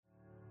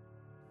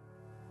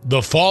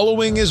The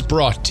following is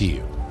brought to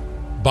you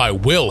by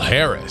Will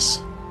Harris,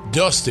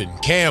 Dustin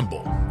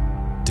Campbell,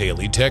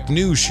 Daily Tech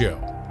News Show,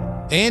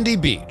 Andy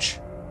Beach,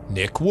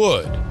 Nick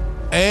Wood,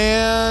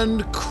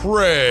 and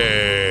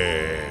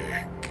Craig.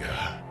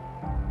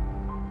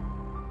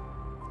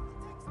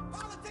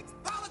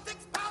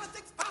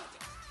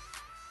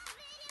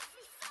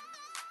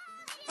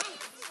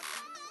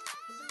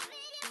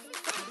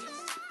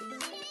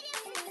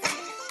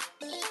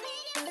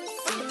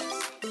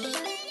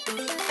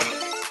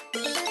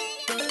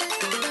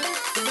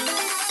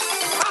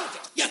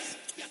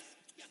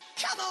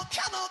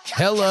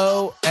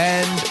 Hello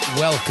and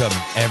welcome,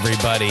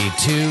 everybody,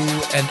 to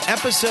an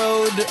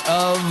episode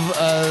of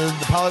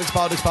the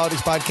Politics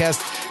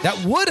podcast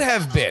that would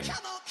have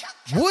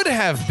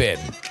been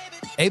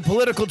a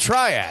political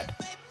triad.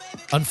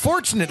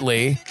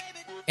 Unfortunately,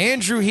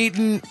 Andrew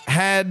Heaton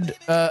had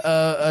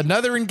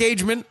another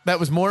engagement that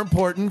was more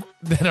important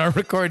than our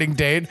recording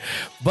date,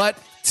 but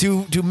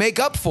to make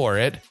up for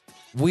it,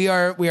 we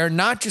are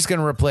not just going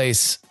to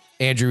replace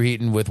Andrew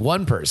Heaton with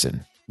one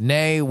person.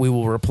 Nay, we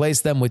will replace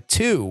them with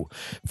two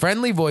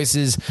friendly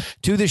voices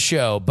to the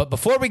show. But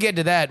before we get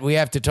to that, we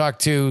have to talk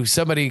to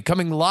somebody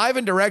coming live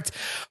and direct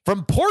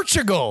from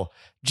Portugal.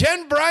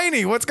 Jen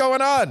Briney, what's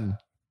going on?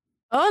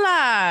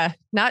 Hola.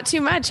 Not too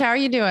much. How are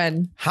you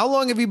doing? How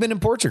long have you been in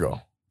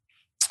Portugal?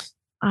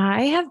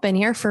 I have been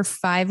here for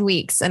 5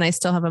 weeks and I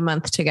still have a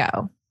month to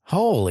go.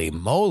 Holy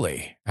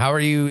moly. How are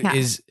you? Yeah.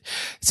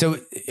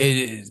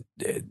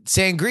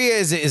 Sangria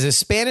is a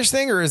Spanish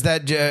thing, or is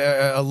that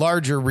a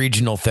larger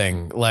regional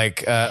thing?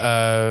 Like,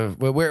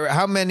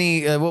 how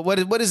many,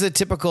 what is a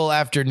typical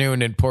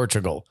afternoon in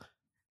Portugal?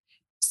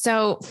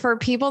 So for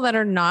people that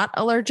are not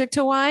allergic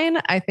to wine,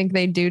 I think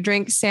they do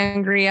drink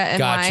sangria and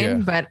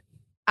wine, but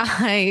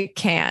I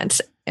can't,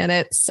 and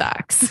it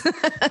sucks.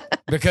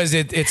 Because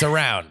it's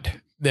around.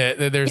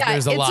 There's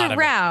a lot of it. It's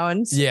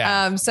around.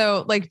 Yeah.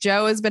 So like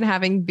Joe has been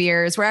having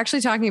beers. We're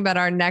actually talking about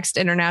our next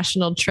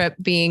international trip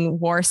being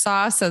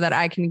Warsaw so that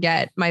I can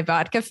get my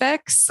vodka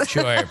fix.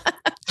 Sure.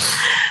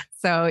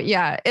 So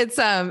yeah, it's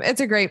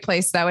a great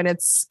place though. And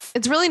it's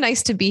really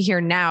nice to be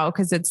here now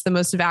because it's the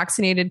most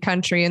vaccinated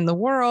country in the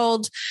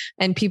world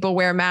and people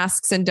wear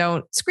masks and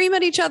don't scream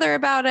at each other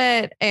about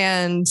it.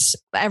 And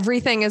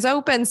everything is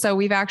open. So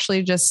we've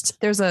actually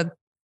there's a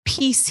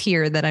piece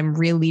here that I'm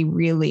really,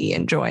 really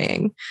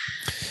enjoying.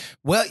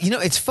 Well,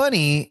 it's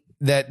funny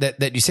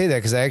that you say that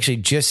because I actually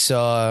just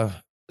saw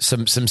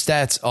some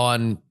stats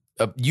on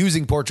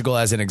using Portugal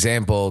as an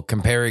example,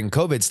 comparing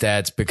COVID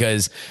stats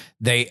because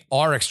they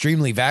are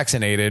extremely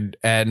vaccinated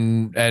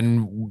and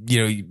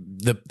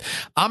the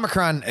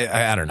Omicron.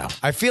 I don't know.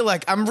 I feel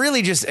like I'm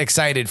really just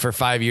excited for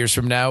 5 years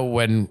from now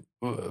when,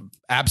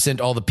 absent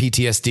all the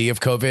PTSD of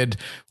COVID,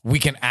 we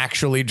can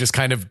actually just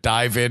kind of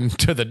dive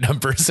into the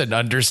numbers and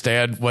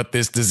understand what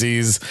this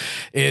disease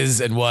is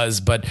and was.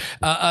 But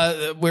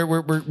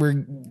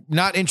we're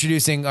not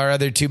introducing our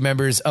other two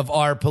members of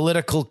our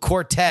political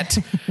quartet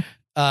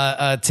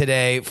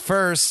today.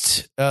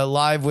 First,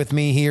 live with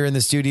me here in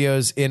the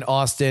studios in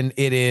Austin,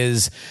 it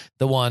is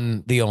the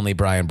one, the only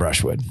Brian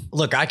Brushwood.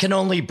 Look, I can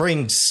only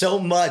bring so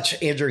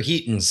much Andrew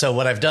Heaton. So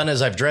what I've done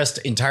is I've dressed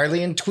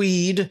entirely in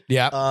tweed.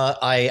 Yeah.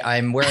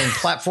 I'm wearing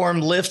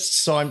platform lifts,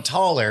 so I'm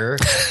taller.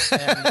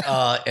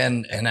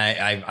 And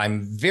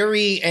I'm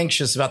very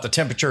anxious about the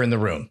temperature in the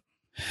room.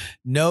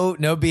 No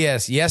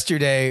BS.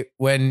 Yesterday,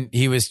 when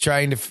he was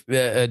trying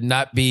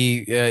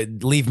to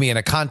leave me in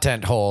a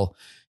content hole,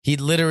 he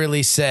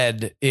literally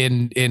said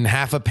in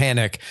half a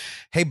panic,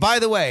 "Hey, by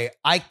the way,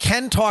 I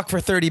can talk for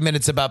 30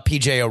 minutes about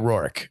PJ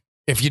O'Rourke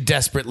if you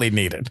desperately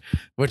need it,"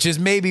 which is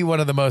maybe one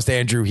of the most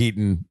Andrew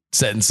Heaton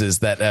sentences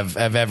that have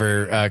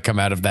ever come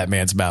out of that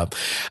man's mouth.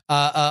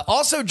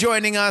 Also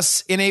joining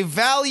us in a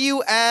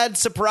value add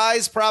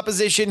surprise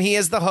proposition, he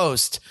is the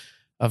host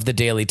of the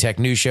Daily Tech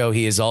News Show.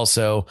 He is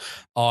also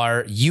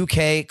our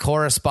UK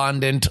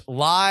correspondent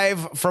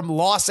live from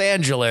Los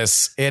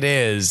Angeles. It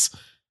is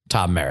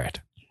Tom Merritt.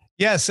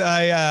 Yes,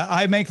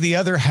 I make the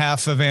other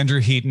half of Andrew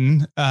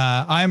Heaton.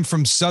 I'm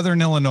from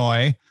Southern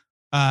Illinois.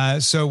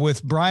 So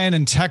with Brian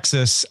in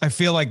Texas, I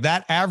feel like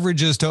that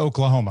averages to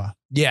Oklahoma.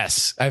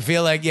 Yes, I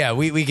feel like, yeah,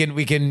 we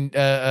can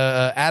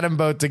add them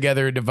both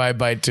together and divide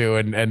by two,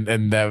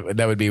 and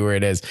that would be where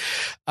it is.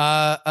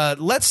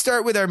 Let's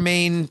start with our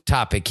main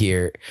topic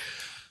here.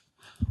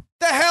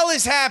 The hell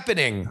is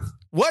happening?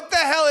 What the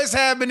hell is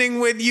happening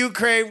with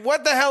Ukraine?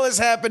 What the hell is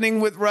happening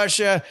with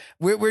Russia?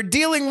 We're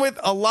dealing with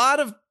a lot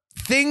of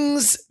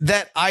things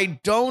that I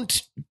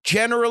don't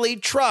generally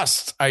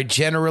trust. I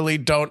generally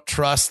don't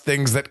trust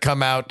things that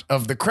come out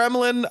of the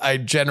Kremlin. I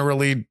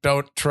generally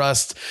don't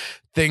trust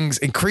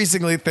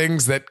increasingly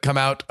things that come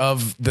out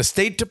of the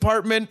State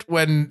Department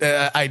when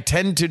I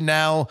tend to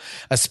now,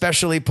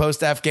 especially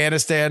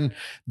post-Afghanistan,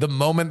 the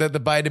moment that the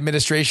Biden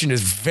administration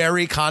is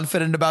very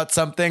confident about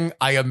something,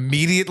 I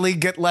immediately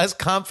get less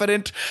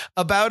confident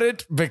about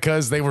it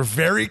because they were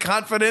very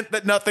confident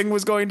that nothing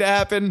was going to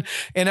happen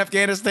in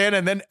Afghanistan.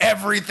 And then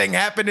everything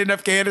happened in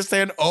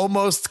Afghanistan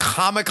almost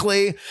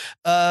astronomically,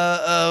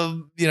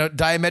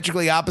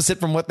 diametrically opposite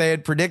from what they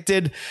had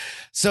predicted.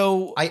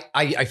 So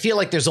I feel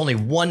like there's only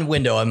one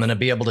window I'm going to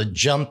be able to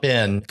jump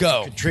in,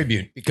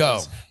 contribute.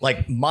 Because,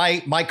 like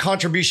my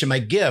contribution, my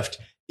gift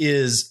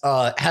is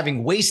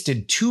having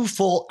wasted 2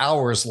 full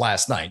hours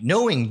last night,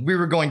 knowing we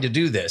were going to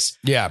do this.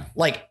 Yeah.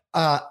 Like,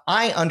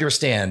 I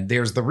understand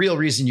there's the real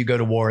reason you go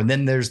to war, and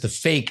then there's the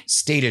fake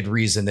stated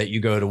reason that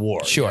you go to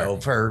war. Sure.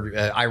 For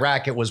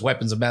Iraq, it was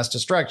weapons of mass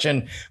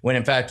destruction, when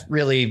in fact,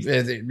 really,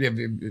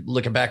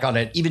 looking back on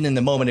it, even in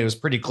the moment, it was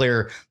pretty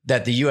clear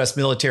that the U.S.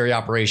 military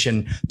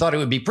operation thought it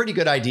would be a pretty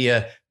good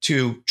idea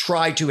to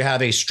try to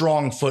have a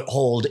strong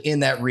foothold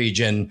in that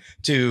region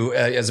to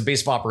as a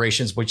base of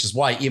operations, which is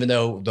why, even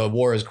though the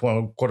war is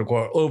quote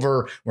unquote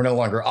over, we're no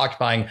longer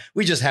occupying,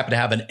 we just happen to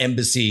have an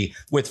embassy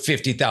with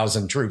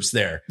 50,000 troops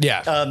there.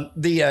 Yeah.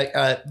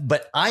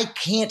 But I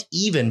can't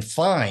even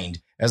find,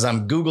 as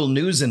I'm Google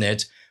Newsing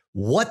it,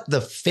 what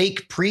the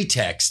fake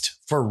pretext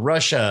for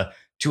Russia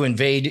to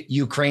invade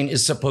Ukraine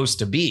is supposed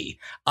to be.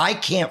 I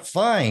can't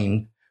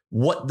find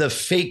what the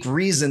fake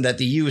reason that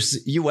the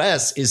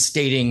U.S. is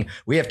stating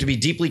we have to be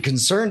deeply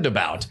concerned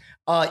about.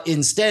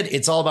 Instead,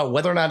 it's all about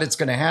whether or not it's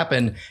going to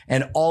happen,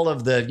 and all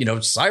of the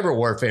cyber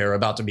warfare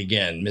about to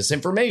begin,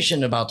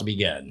 misinformation about to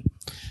begin.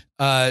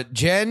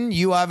 Jen,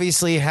 you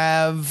obviously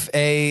have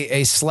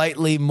a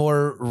slightly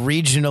more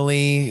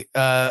regionally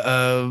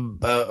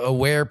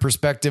aware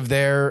perspective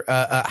there.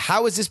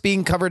 How is this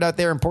being covered out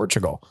there in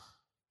Portugal?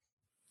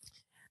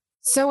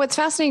 So what's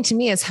fascinating to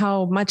me is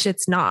how much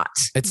it's not.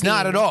 It's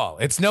not at all.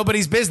 It's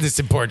nobody's business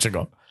in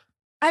Portugal.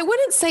 I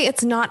wouldn't say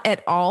it's not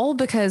at all,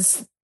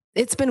 because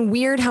it's been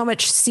weird how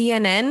much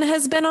CNN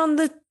has been on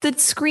the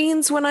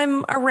screens when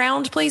I'm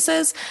around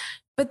places.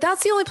 But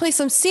that's the only place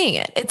I'm seeing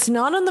it. It's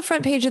not on the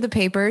front page of the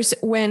papers.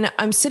 When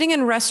I'm sitting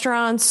in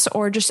restaurants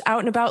or just out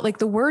and about, like,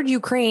 the word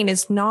Ukraine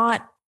is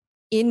not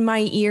in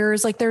my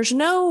ears. Like, there's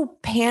no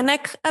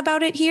panic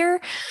about it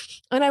here.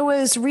 And I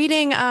was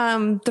reading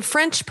the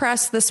French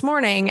press this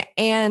morning,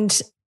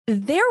 and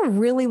they're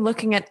really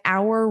looking at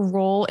our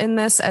role in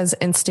this as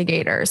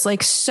instigators.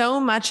 Like, so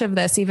much of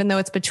this, even though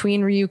it's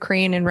between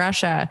Ukraine and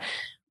Russia,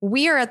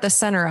 we are at the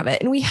center of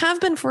it, and we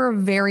have been for a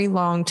very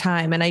long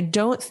time. And I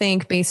don't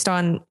think, based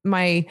on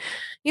my,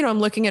 I'm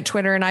looking at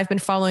Twitter, and I've been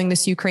following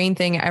this Ukraine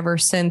thing ever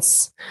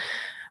since,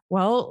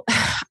 well,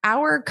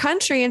 our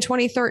country in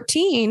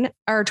 2013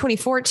 or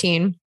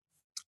 2014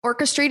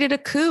 orchestrated a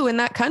coup in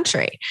that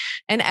country.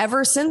 And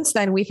ever since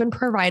then, we've been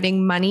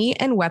providing money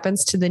and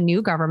weapons to the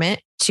new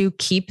government to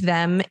keep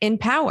them in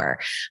power.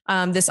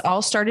 This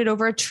all started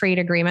over a trade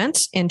agreement.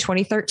 In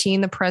 2013,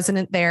 the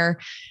president there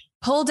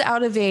pulled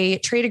out of a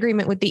trade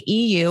agreement with the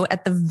EU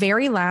at the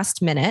very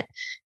last minute.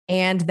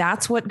 And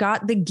that's what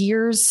got the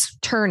gears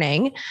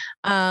turning.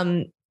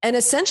 And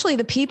essentially,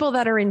 the people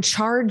that are in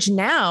charge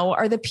now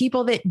are the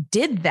people that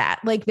did that.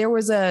 Like, there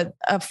was a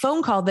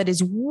phone call that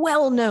is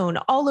well known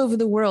all over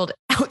the world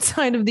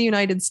outside of the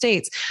United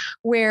States,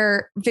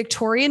 where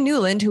Victoria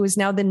Nuland, who is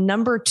now the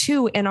number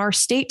 2 in our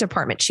State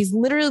Department, she's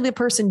literally the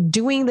person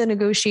doing the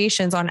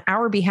negotiations on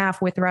our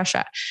behalf with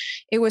Russia.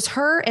 It was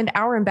her and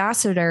our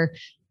ambassador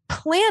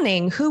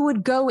planning who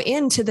would go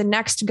into the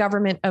next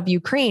government of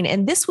Ukraine.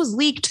 And this was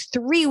leaked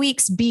 3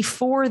 weeks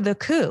before the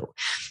coup.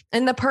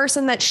 And the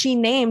person that she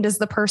named as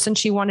the person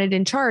she wanted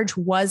in charge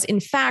was in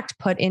fact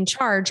put in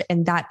charge.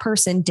 And that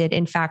person did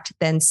in fact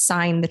then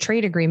sign the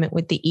trade agreement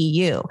with the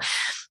EU.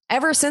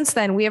 Ever since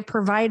then, we have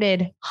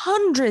provided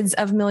hundreds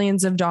of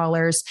millions of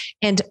dollars,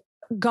 and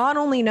God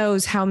only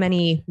knows how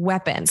many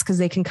weapons, because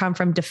they can come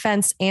from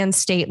defense and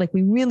state. Like,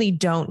 we really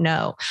don't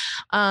know.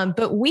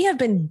 But we have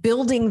been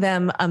building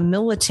them a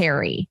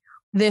military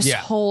this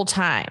whole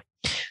time.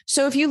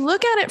 So if you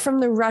look at it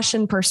from the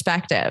Russian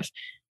perspective,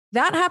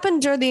 that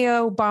happened during the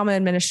Obama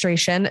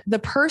administration. The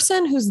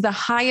person who's the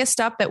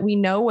highest up that we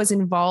know was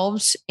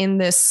involved in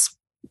this,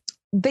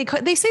 they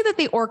say that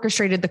they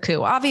orchestrated the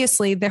coup.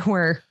 Obviously, there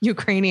were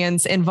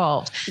Ukrainians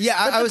involved. Yeah,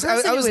 I was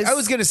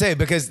going to say,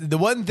 because the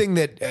one thing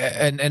that,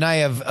 and I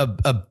have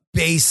a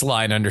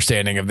baseline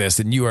understanding of this,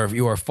 and you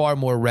are far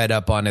more read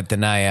up on it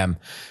than I am.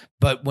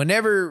 But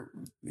whenever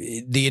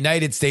the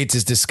United States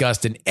is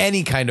discussed in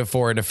any kind of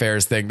foreign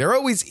affairs thing, there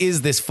always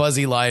is this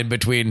fuzzy line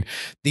between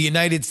the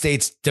United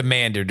States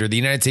demanded, or the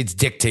United States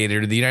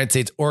dictated, or the United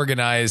States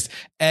organized,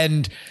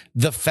 and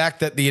the fact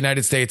that the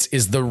United States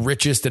is the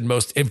richest and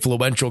most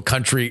influential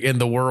country in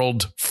the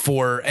world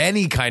for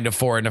any kind of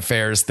foreign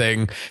affairs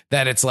thing.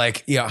 That it's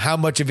like, how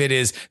much of it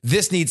is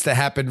this needs to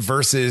happen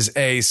versus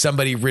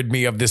somebody rid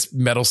me of this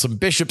meddlesome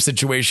bishop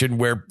situation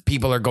where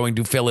people are going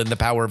to fill in the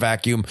power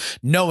vacuum,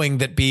 knowing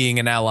that being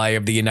an ally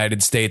of the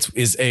United States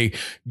is a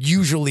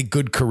usually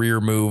good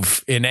career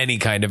move in any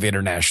kind of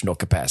international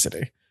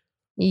capacity.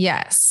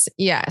 Yes.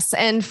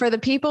 And for the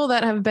people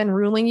that have been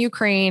ruling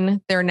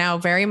Ukraine, they're now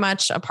very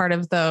much a part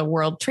of the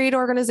World Trade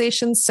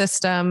Organization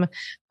system.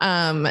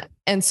 And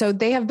so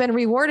they have been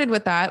rewarded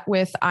with that,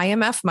 with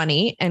IMF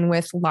money and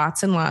with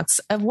lots and lots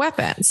of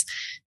weapons.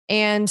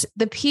 And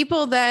the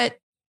people that,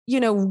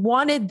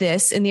 wanted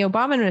this in the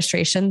Obama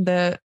administration,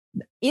 the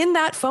in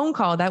that phone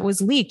call that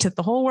was leaked that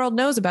the whole world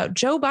knows about,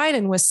 Joe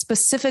Biden was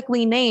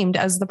specifically named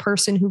as the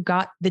person who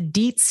got the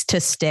deets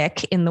to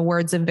stick, in the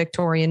words of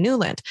Victoria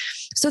Nuland.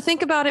 So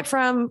think about it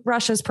from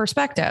Russia's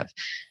perspective.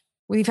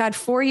 We've had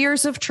 4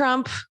 years of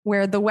Trump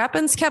where the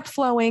weapons kept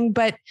flowing,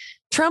 but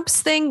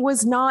Trump's thing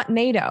was not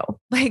NATO.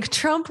 Like,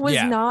 Trump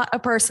was not a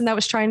person that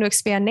was trying to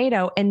expand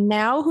NATO. And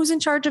now who's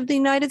in charge of the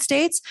United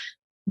States?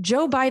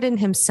 Joe Biden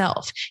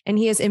himself. And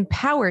he has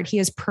empowered, he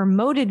has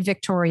promoted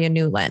Victoria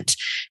Nuland.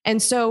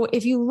 And so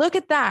if you look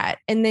at that,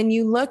 and then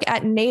you look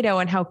at NATO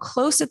and how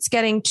close it's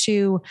getting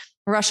to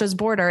Russia's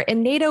border,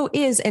 and NATO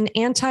is an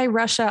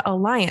anti-Russia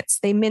alliance.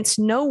 They mince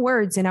no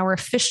words in our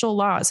official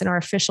laws, in our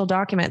official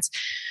documents.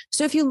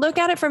 So if you look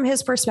at it from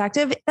his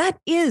perspective, that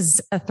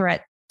is a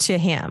threat to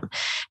him.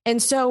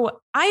 And so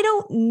I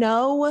don't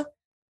know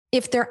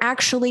if there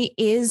actually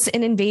is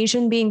an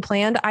invasion being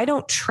planned. I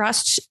don't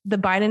trust the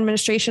Biden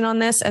administration on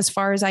this as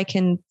far as I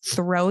can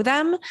throw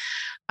them.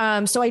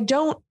 So I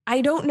don't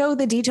know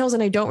the details,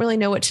 and I don't really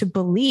know what to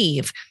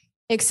believe,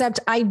 except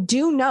I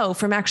do know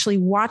from actually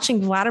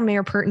watching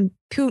Vladimir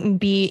Putin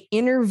be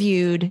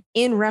interviewed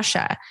in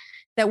Russia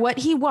that what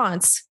he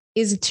wants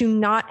is to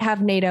not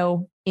have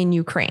NATO in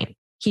Ukraine.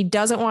 He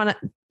doesn't want to,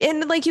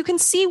 and like, you can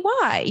see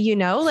why,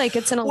 like,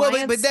 it's an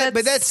alliance.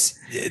 But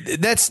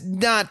that's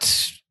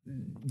not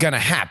gonna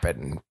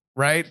happen,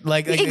 right?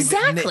 Like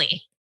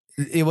exactly.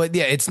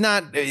 It's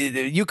not.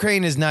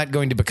 Ukraine is not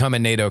going to become a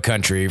NATO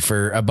country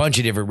for a bunch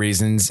of different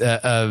reasons.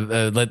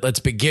 Let's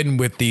begin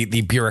with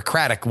the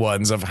bureaucratic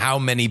ones of how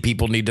many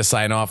people need to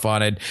sign off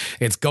on it.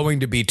 It's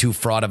going to be too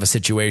fraught of a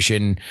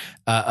situation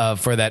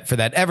for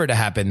that ever to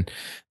happen.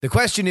 The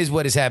question is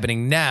what is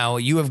happening now.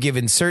 You have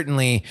given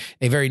certainly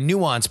a very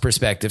nuanced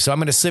perspective. So I'm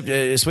going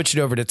to switch it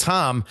over to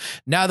Tom.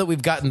 Now that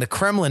we've gotten the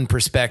Kremlin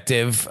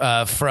perspective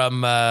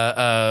from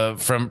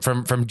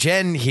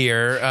Jen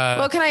here.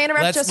 Well, can I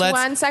interrupt just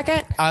 1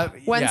 second?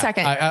 1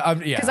 second.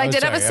 Because I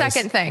did have a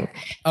second thing.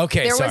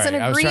 Okay, there sorry. was an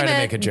agreement. I was trying to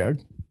make a joke.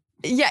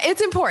 Yeah,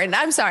 it's important.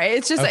 I'm sorry.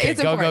 It's just okay, it's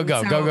important.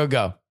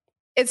 Go.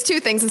 It's two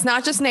things. It's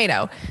not just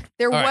NATO.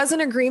 There was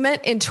an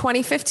agreement in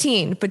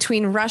 2015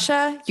 between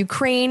Russia,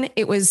 Ukraine.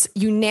 It was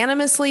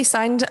unanimously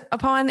signed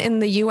upon in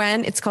the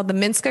UN. It's called the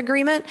Minsk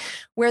Agreement,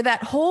 where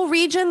that whole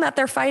region that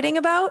they're fighting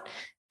about,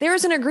 there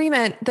is an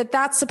agreement that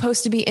that's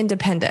supposed to be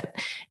independent.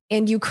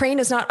 And Ukraine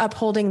is not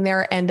upholding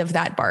their end of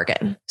that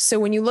bargain. So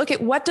when you look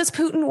at what does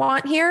Putin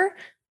want here,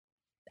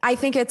 I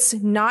think it's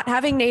not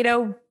having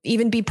NATO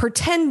even be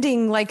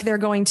pretending like they're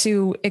going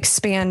to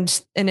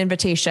expand an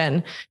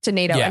invitation to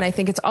NATO. Yeah. And I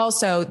think it's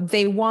also,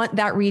 they want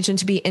that region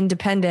to be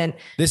independent.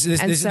 This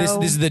is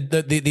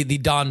the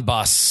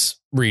Donbass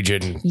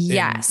region.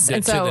 Yes.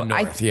 To the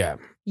north.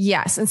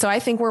 Yes. And so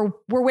I think we're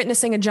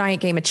witnessing a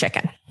giant game of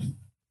chicken.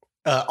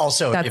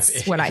 Also, that's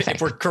if we're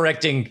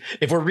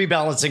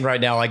rebalancing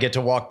right now, I get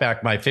to walk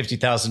back my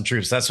 50,000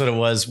 troops. That's what it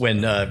was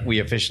when we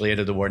officially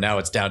entered the war. Now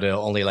it's down to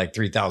only like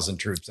 3,000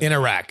 troops in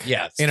Iraq.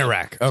 Yeah, in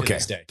Iraq. Okay,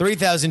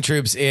 3,000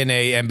 troops in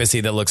a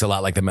embassy that looks a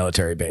lot like the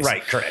military base.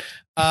 Right. Correct.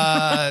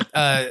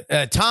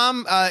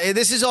 Tom,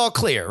 this is all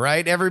clear,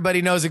 right?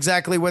 Everybody knows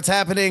exactly what's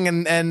happening,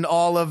 and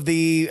all of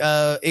the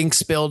ink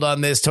spilled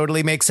on this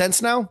totally makes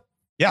sense now.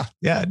 Yeah.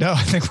 No,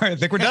 I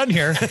think we're done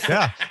here.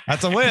 Yeah,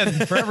 that's a win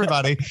for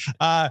everybody.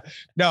 My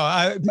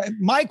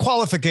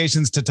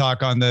qualifications to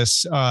talk on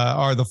this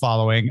are the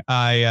following.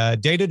 I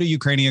dated a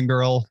Ukrainian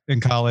girl in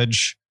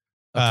college.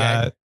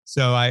 Okay.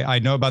 So I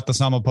know about the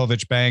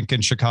Samopovich Bank in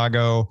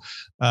Chicago.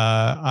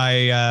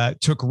 I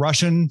took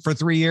Russian for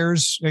 3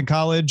 years in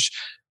college,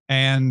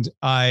 and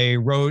I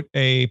wrote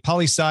a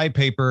poli-sci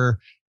paper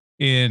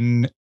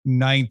in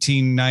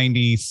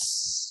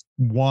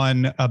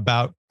 1991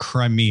 about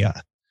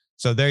Crimea.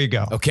 So there you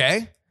go.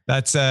 Okay.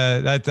 That's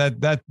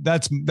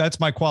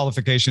my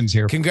qualifications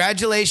here.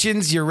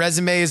 Congratulations. Your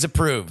resume is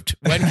approved.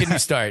 When can you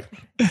start?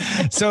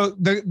 So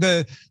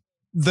the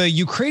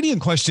Ukrainian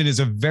question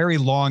is a very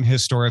long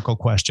historical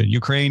question.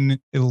 Ukraine,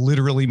 it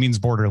literally means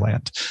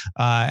borderland.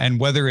 And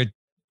whether it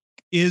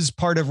is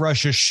part of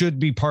Russia, should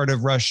be part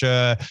of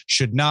Russia,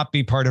 should not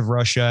be part of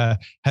Russia,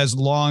 has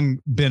long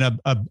been a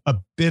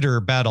bitter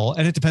battle.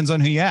 And it depends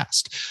on who you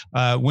ask.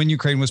 When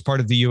Ukraine was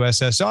part of the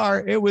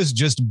USSR, it was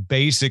just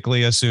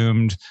basically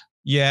assumed,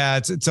 yeah,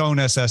 it's its own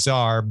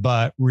SSR,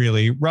 but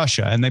really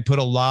Russia. And they put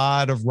a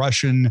lot of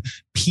Russian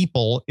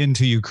people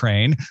into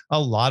Ukraine. A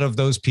lot of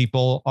those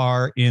people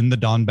are in the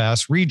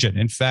Donbass region.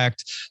 In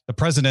fact, the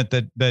president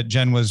that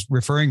Jen was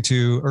referring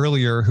to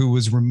earlier, who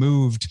was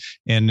removed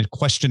in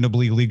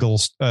questionably legal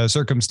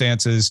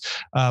circumstances,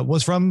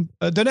 was from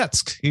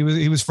Donetsk.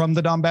 He was from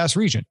the Donbass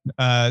region.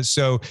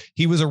 So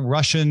he was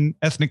a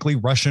ethnically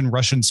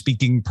Russian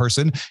speaking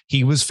person.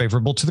 He was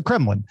favorable to the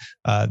Kremlin.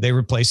 They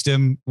replaced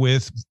him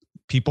with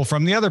people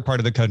from the other part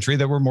of the country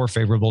that were more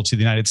favorable to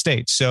the United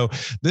States. So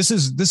this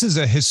is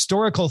a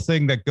historical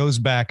thing that goes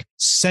back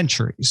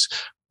centuries.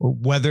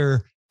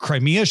 Whether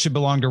Crimea should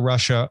belong to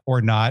Russia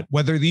or not,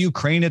 whether the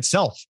Ukraine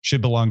itself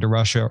should belong to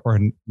Russia or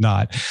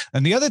not.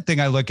 And the other thing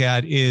I look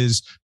at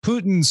is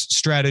Putin's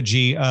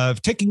strategy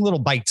of taking little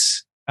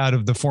bites out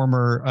of the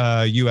former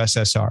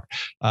USSR.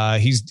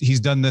 He's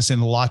done this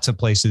in lots of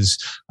places,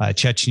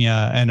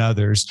 Chechnya and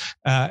others.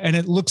 And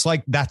it looks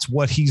like that's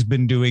what he's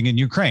been doing in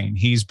Ukraine.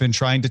 He's been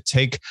trying to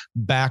take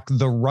back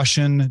the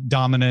Russian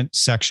dominant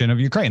section of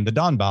Ukraine, the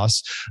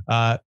Donbass,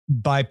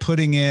 by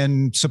putting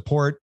in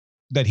support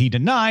that he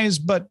denies,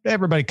 but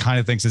everybody kind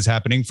of thinks is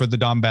happening for the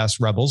Donbass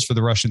rebels, for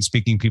the Russian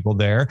speaking people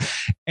there.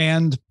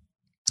 And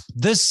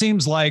this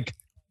seems like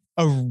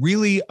a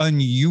really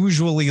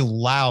unusually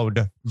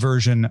loud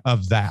version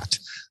of that.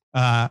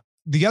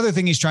 The other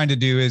thing he's trying to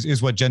do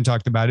is what Jen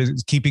talked about,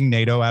 is keeping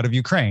NATO out of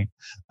Ukraine.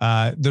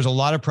 There's a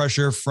lot of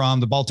pressure from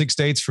the Baltic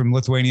states, from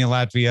Lithuania,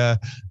 Latvia,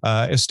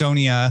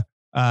 Estonia,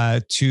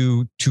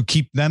 to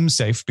keep them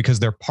safe because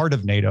they're part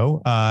of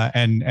NATO,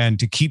 and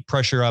to keep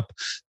pressure up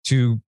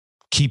to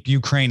keep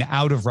Ukraine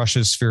out of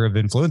Russia's sphere of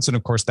influence. And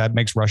of course, that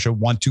makes Russia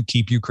want to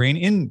keep Ukraine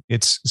in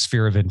its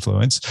sphere of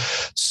influence.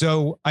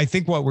 So I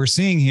think what we're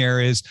seeing here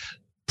is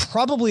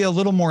probably a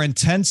little more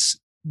intense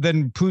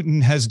than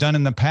Putin has done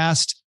in the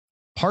past,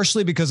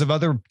 partially because of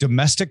other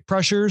domestic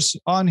pressures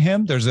on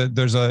him. There's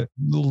a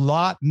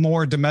lot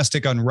more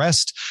domestic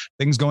unrest,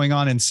 things going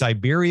on in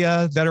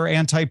Siberia that are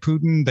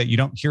anti-Putin that you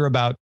don't hear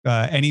about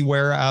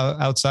anywhere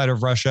outside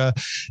of Russia.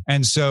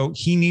 And so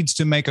he needs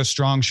to make a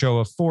strong show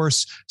of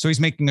force. So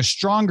he's making a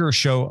stronger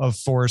show of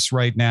force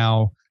right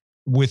now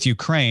with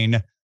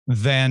Ukraine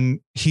than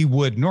he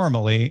would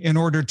normally, in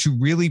order to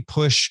really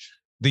push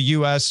the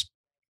US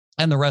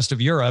and the rest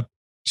of Europe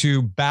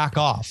to back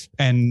off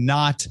and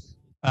not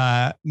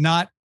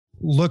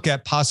look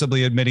at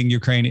possibly admitting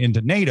Ukraine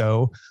into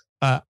NATO.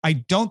 I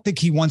don't think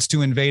he wants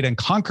to invade and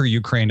conquer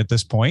Ukraine at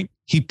this point.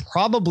 He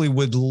probably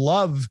would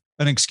love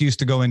an excuse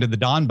to go into the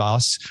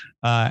Donbass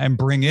and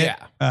bring it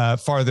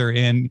farther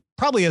in,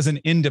 probably as an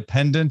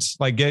independent,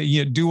 like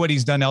do what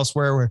he's done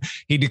elsewhere, where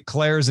he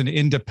declares an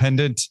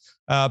independent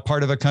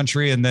part of a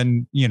country and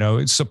then,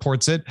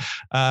 supports it.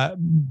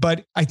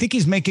 But I think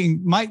he's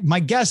making, my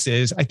guess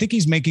is, I think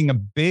he's making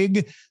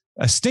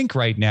a stink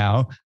right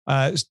now,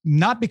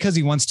 not because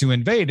he wants to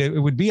invade. It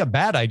would be a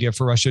bad idea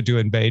for Russia to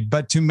invade,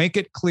 but to make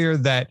it clear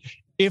that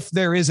if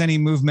there is any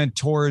movement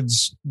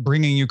towards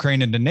bringing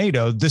Ukraine into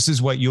NATO, this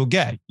is what you'll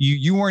get.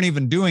 You weren't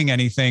even doing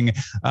anything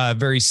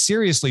very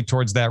seriously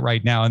towards that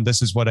right now, and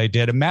this is what I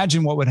did.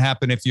 Imagine what would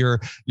happen if you're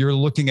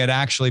looking at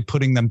actually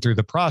putting them through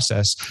the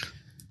process.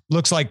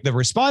 Looks like the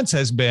response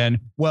has been,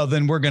 well,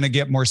 then we're going to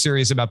get more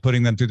serious about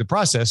putting them through the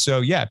process.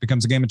 So yeah, it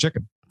becomes a game of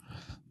chicken.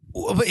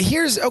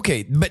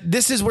 But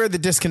this is where the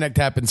disconnect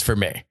happens for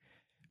me,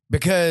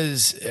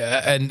 because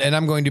and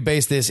I'm going to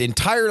base this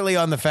entirely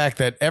on the fact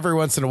that every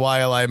once in a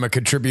while I'm a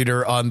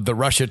contributor on the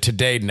Russia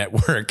Today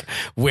network,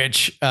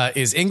 which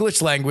is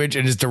English language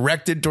and is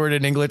directed toward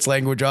an English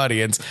language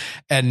audience.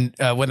 And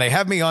when they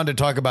have me on to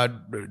talk about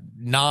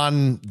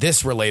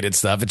this related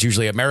stuff, it's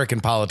usually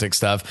American politics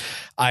stuff.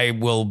 I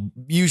will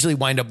usually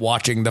wind up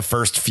watching the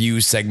first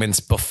few segments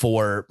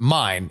before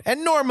mine.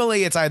 And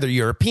normally it's either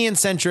European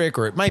centric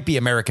or it might be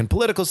American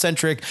political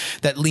centric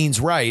that leans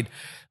right.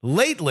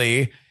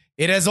 Lately,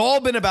 it has all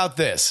been about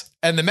this.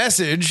 And the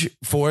message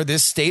for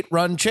this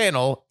state-run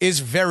channel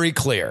is very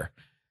clear.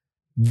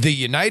 The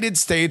United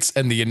States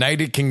and the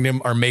United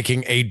Kingdom are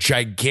making a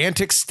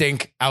gigantic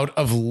stink out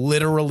of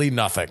literally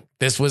nothing.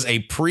 This was a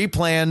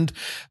pre-planned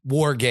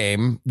war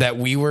game that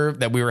we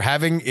were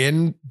having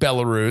in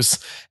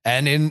Belarus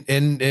and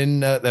in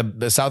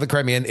the south of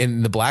Crimea,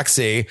 in the Black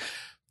Sea.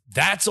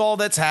 That's all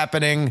that's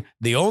happening.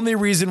 The only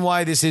reason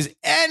why this is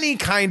any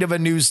kind of a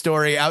news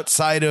story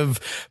outside of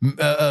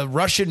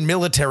Russian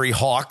military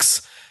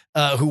hawks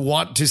who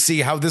want to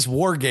see how this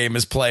war game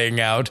is playing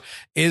out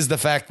is the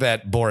fact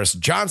that Boris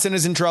Johnson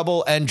is in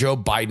trouble and Joe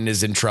Biden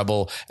is in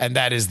trouble. And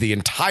that is the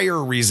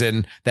entire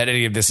reason that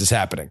any of this is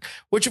happening,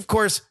 which, of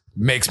course,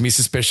 makes me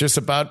suspicious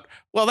about,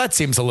 well, that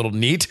seems a little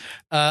neat.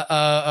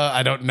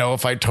 I don't know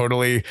if I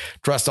totally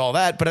trust all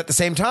that. But at the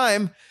same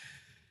time,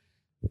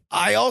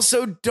 I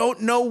also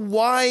don't know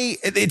why.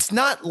 It's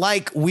not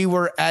like we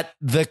were at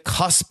the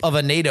cusp of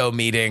a NATO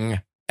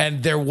meeting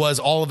and there was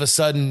all of a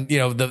sudden,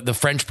 the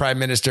French prime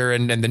minister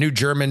and the new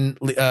German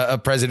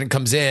president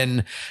comes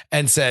in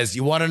and says,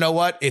 you want to know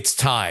what? It's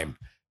time.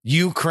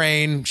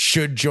 Ukraine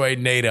should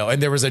join NATO.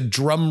 And there was a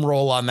drum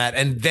roll on that.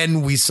 And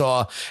then we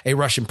saw a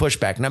Russian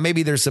pushback. Now,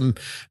 maybe there's some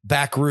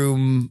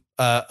backroom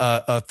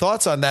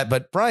thoughts on that.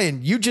 But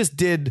Brian, you just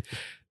did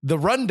the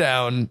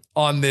rundown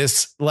on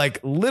this, like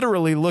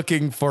literally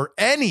looking for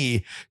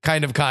any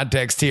kind of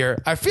context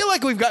here. I feel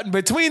like we've gotten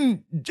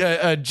between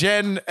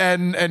Jen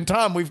and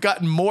Tom, we've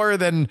gotten more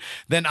than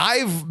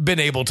I've been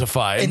able to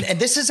find. And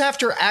this is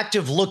after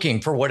active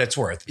looking, for what it's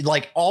worth.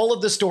 Like, all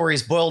of the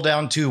stories boil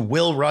down to,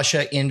 will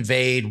Russia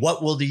invade?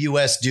 What will the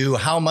U.S. do?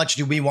 How much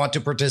do we want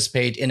to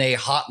participate in a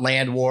hot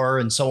land war,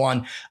 and so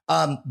on?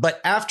 But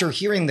after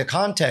hearing the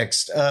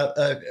context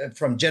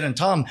from Jen and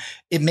Tom,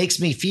 it makes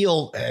me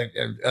feel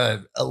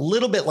a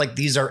little bit like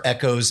these are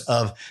echoes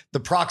of the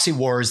proxy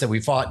wars that we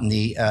fought in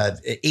the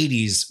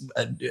 80s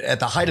at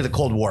the height of the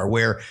Cold War,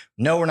 where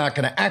no, we're not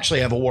going to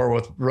actually have a war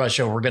with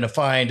Russia. We're going to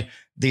find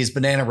these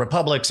banana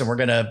republics and we're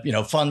going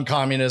to, fund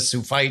communists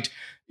who fight,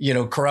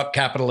 corrupt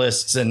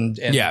capitalists and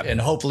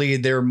hopefully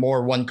they're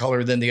more one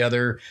color than the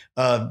other,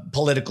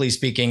 politically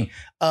speaking.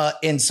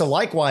 And so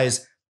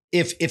likewise,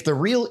 if the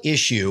real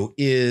issue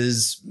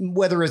is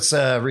whether it's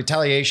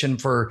retaliation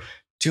for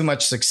too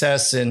much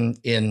success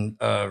in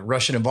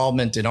Russian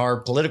involvement in our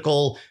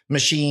political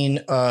machine,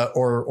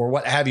 or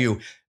what have you,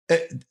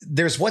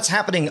 there's what's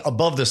happening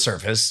above the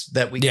surface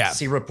that we can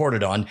see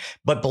reported on.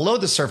 But below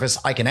the surface,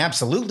 I can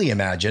absolutely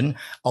imagine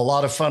a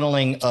lot of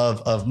funneling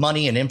of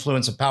money and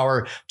influence of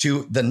power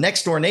to the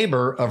next door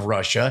neighbor of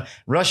Russia.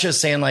 Russia's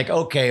saying like,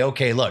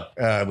 okay, look,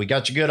 we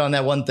got you good on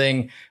that one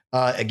thing.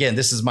 Again,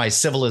 this is my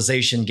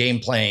civilization game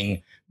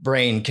playing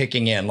brain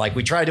kicking in. Like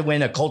we tried to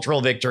win a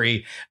cultural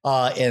victory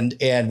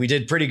and we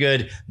did pretty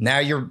good. Now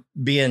you're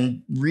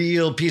being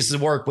real pieces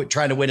of work with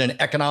trying to win an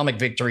economic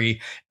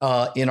victory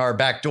in our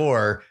back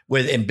door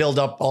and build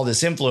up all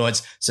this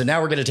influence. So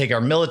now we're going to take our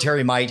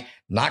military might,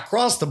 not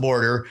cross the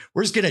border.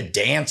 We're just going to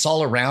dance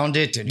all around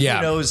it. And who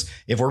knows,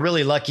 if we're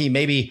really lucky,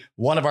 maybe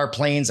one of our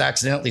planes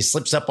accidentally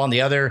slips up on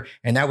the other.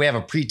 And now we have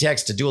a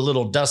pretext to do a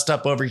little dust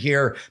up over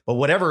here. But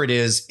whatever it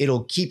is,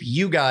 it'll keep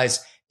you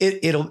guys,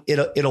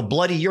 it'll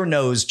bloody your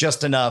nose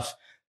just enough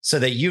so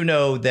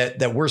that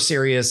that we're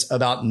serious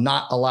about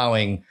not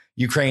allowing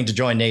Ukraine to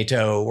join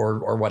NATO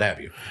or what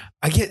have you.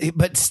 I get it,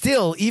 but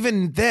still,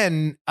 even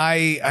then,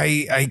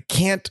 I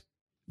can't.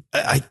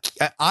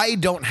 I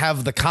don't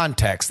have the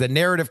context, the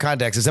narrative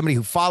context, as somebody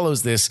who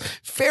follows this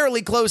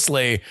fairly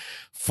closely,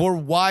 for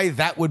why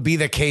that would be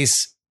the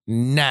case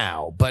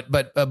now. But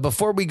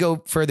before we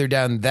go further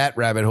down that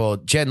rabbit hole,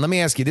 Jen, let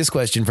me ask you this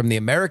question from the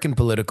American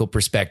political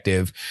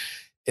perspective.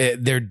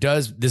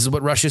 This is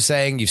what Russia's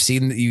saying. You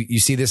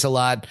see this a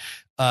lot,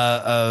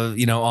 on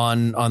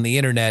the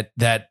internet,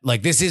 that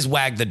like this is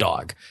wag the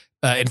dog.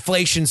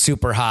 Inflation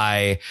super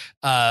high.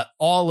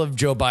 All of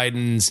Joe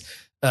Biden's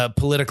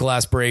political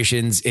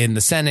aspirations in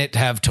the Senate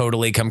have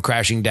totally come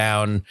crashing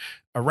down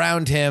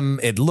around him.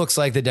 It looks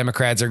like the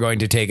Democrats are going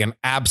to take an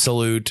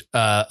absolute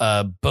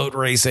boat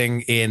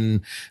racing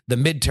in the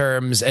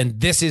midterms. And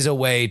this is a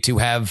way to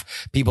have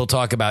people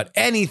talk about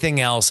anything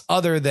else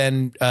other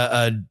than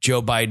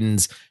Joe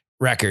Biden's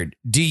record.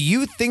 Do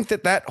you think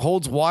that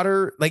holds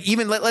water? Like,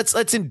 even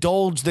let's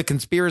indulge the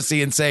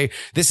conspiracy and say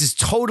this is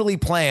totally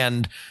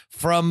planned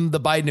from the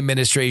Biden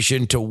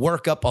administration to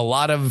work up a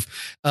lot of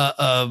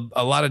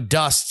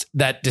dust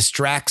that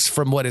distracts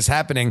from what is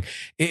happening.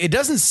 It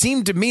doesn't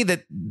seem to me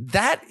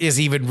that is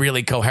even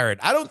really coherent.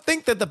 I don't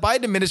think that the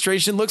Biden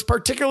administration looks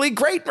particularly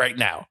great right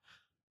now.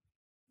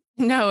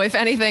 No, if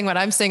anything, what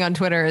I'm seeing on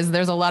Twitter is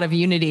there's a lot of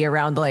unity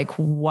around like,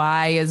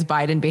 why is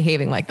Biden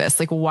behaving like this?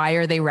 Like, why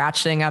are they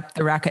ratcheting up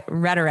the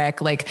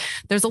rhetoric? Like,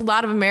 there's a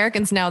lot of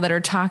Americans now that are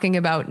talking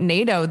about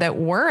NATO that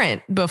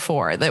weren't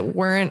before, that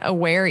weren't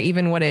aware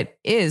even what it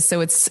is.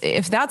 So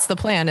if that's the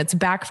plan, it's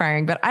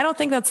backfiring. But I don't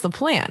think that's the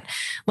plan.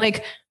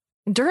 Like,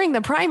 during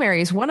the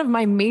primaries, one of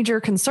my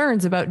major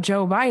concerns about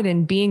Joe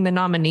Biden being the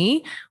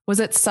nominee was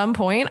at some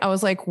point, I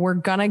was like, we're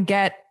going to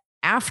get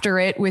after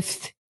it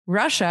with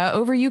Russia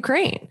over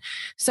Ukraine.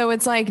 So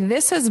it's like,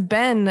 this has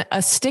been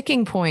a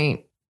sticking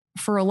point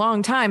for a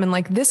long time. And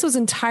like, this was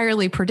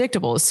entirely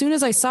predictable. As soon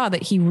as I saw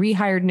that he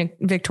rehired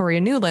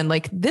Victoria Nuland,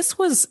 like this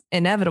was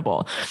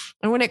inevitable.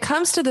 And when it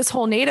comes to this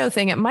whole NATO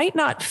thing, it might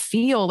not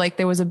feel like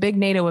there was a big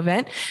NATO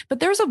event, but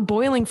there's a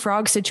boiling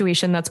frog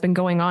situation that's been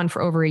going on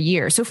for over a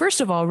year. So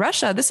first of all,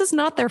 Russia, this is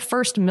not their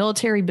first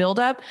military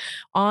buildup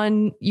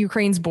on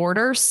Ukraine's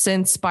border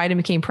since Biden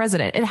became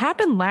president. It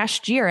happened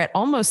last year at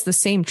almost the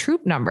same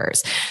troop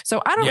numbers.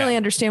 So I don't really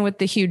understand what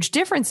the huge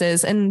difference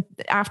is. And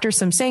after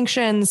some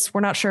sanctions,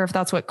 we're not sure if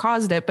that's what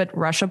caused it, but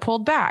Russia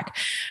pulled back.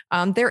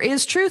 There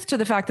is truth to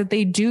the fact that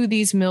they do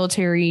these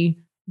military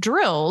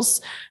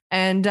drills,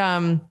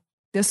 and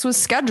this was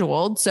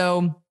scheduled.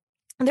 So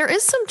there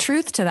is some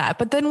truth to that.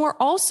 But then we're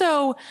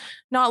also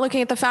not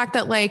looking at the fact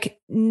that like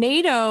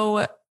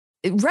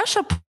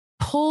Russia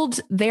pulled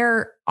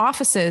their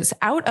offices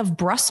out of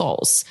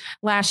Brussels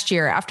last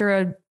year after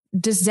a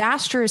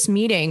disastrous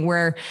meeting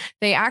where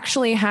they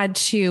actually had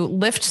to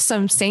lift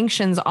some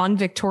sanctions on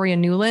Victoria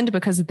Nuland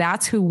because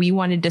that's who we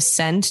wanted to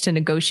send to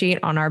negotiate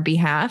on our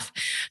behalf.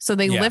 So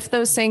they lift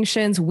those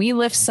sanctions. We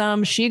lift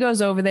some. She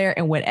goes over there,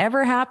 and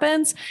whatever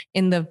happens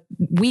in the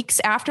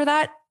weeks after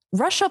that,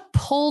 Russia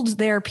pulled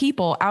their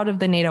people out of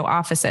the NATO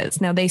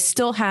offices. Now, they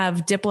still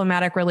have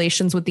diplomatic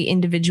relations with the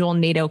individual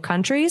NATO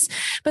countries,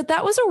 but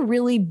that was a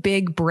really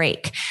big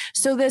break.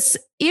 So this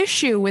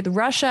issue with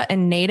Russia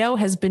and NATO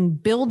has been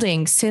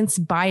building since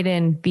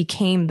Biden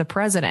became the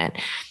president.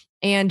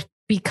 And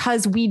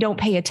because we don't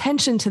pay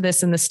attention to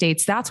this in the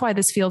States, that's why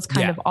this feels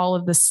kind of all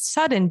of the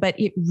sudden, but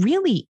it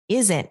really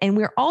isn't. And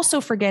we're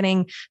also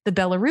forgetting the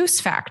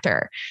Belarus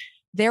factor.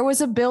 There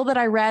was a bill that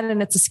I read,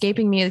 and it's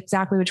escaping me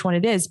exactly which one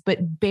it is,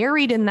 but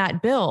buried in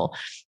that bill,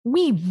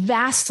 we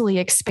vastly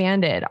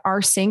expanded our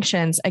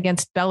sanctions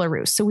against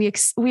Belarus. So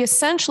we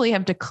essentially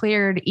have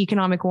declared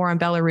economic war on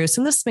Belarus,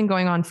 and this has been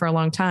going on for a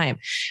long time.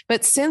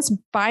 But since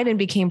Biden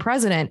became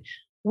president,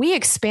 we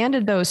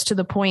expanded those to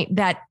the point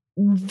that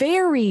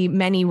very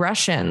many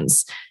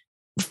Russians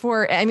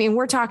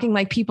we're talking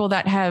like people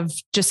that have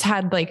just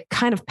had like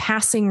kind of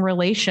passing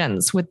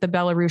relations with the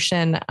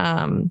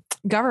Belarusian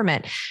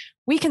government.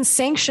 We can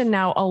sanction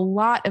now a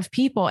lot of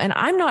people. And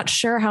I'm not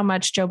sure how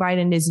much Joe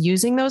Biden is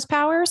using those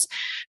powers,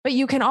 but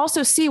you can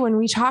also see when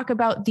we talk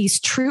about these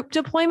troop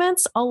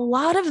deployments, a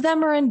lot of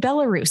them are in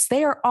Belarus.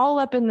 They are all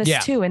up in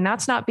this too. And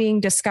that's not being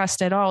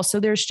discussed at all. So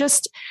there's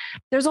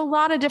a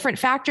lot of different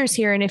factors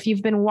here. And if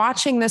you've been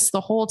watching this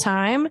the whole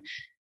time,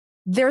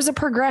 there's a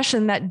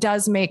progression that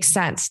does make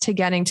sense to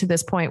getting to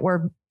this point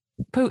where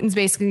Putin's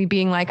basically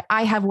being like,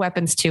 I have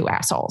weapons too,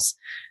 assholes.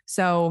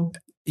 So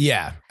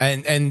yeah.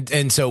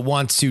 And so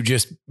wants to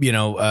just,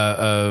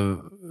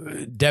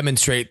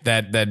 demonstrate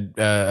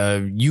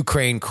that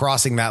Ukraine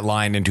crossing that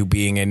line into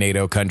being a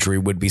NATO country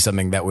would be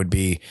something that would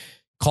be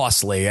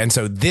costly. And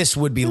so this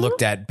would be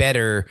looked at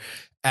better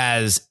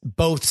as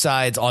both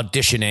sides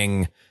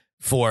auditioning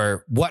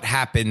for what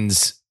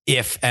happens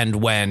if and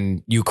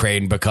when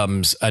Ukraine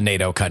becomes a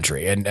NATO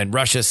country, and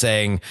Russia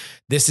saying,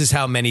 this is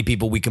how many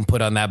people we can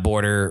put on that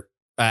border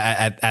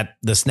at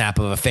the snap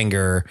of a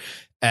finger.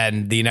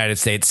 And the United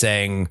States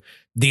saying,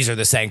 these are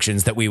the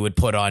sanctions that we would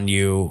put on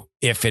you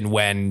if and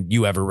when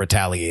you ever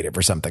retaliated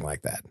for something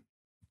like that.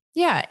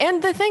 Yeah.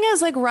 And the thing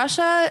is, like,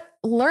 Russia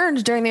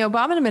learned during the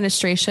Obama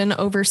administration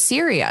over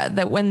Syria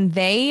that when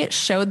they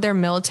showed their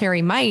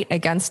military might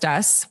against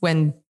us,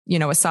 when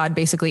Assad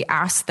basically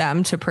asked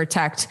them to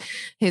protect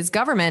his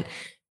government,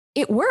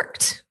 it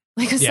worked.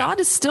 Like, Assad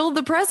is still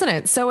the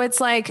president. So it's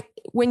like,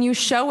 when you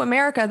show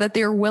America that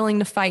they're willing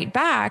to fight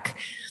back,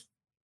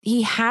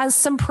 he has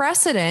some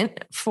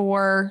precedent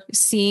for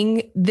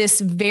seeing this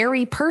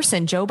very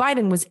person. Joe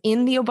Biden was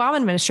in the Obama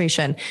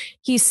administration.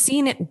 He's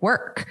seen it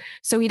work.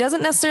 So he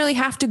doesn't necessarily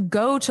have to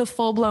go to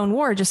full blown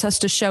war, just has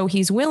to show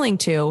he's willing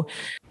to.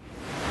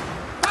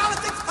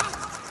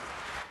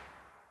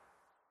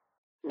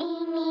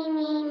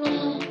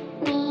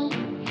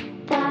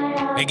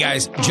 Hey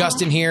guys,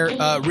 Justin here.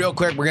 Real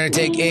quick, we're going to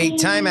take a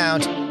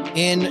timeout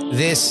in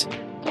this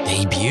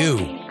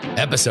debut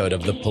episode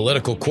of the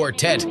Political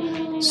Quartet,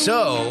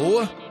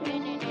 so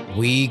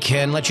we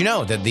can let you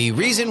know that the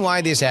reason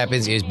why this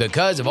happens is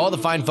because of all the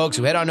fine folks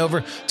who head on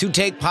over to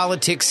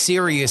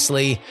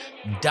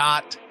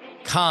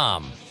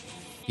takepoliticsseriously.com.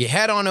 You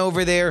head on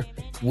over there.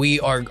 We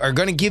are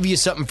going to give you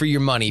something for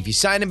your money. If you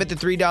sign up at the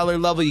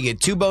 $3 level, you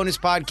get 2 bonus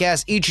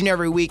podcasts each and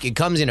every week. It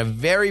comes in a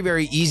very,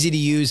 very easy to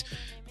use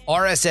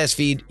RSS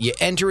feed. You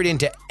enter it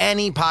into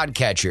any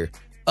podcatcher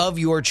of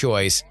your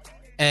choice,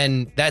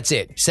 and that's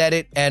it. Set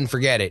it and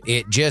forget it.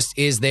 It just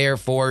is there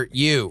for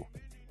you.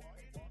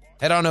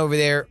 Head on over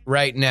there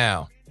right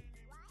now.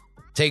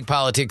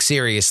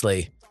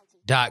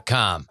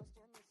 TakePoliticsSeriously.com.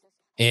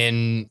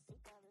 And,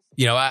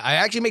 I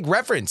actually make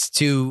reference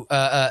to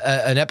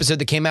an episode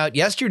that came out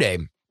yesterday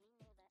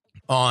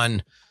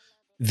on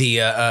the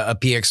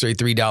PX3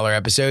 $3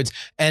 episodes.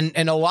 And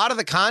a lot of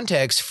the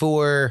context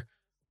for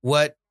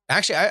what...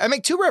 Actually, I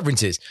make 2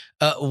 references.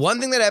 One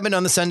thing that happened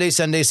on the Sunday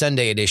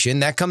edition,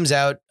 that comes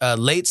out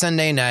late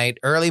Sunday night,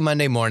 early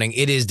Monday morning.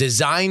 It is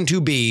designed to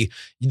be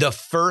the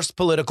first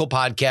political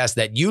podcast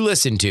that you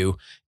listen to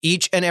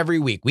each and every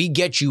week. We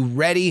get you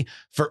ready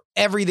for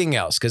everything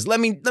else. Because let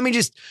me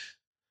just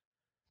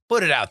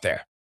put it out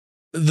there.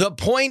 The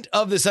point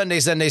of the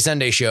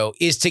Sunday show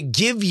is to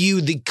give you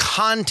the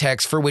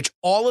context for which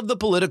all of the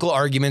political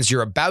arguments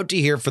you're about to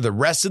hear for the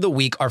rest of the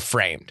week are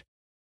framed.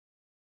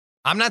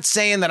 I'm not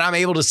saying that I'm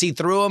able to see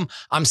through them.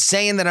 I'm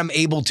saying that I'm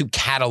able to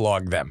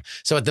catalog them.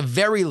 So at the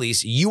very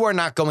least, you are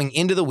not going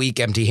into the week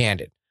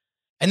empty-handed.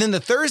 And then the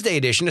Thursday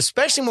edition,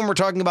 especially when we're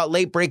talking about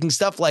late-breaking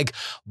stuff like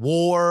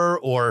war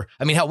or,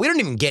 hell, we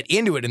don't even get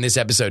into it in this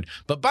episode.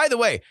 But by the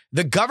way,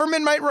 the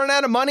government might run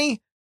out of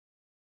money.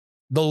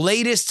 The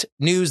latest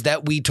news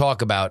that we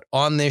talk about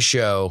on this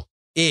show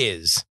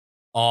is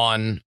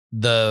on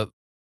the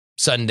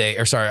Sunday,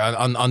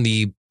 on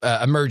the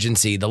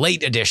emergency, the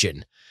late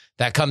edition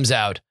that comes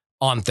out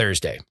on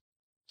Thursday.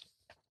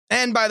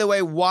 And by the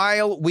way,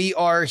 while we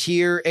are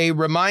here, a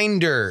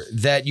reminder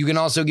that you can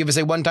also give us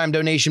a one-time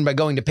donation by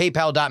going to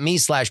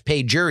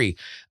paypal.me/payjury.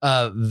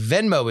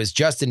 Venmo is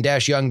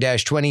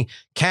Justin-Young-20.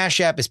 Cash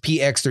App is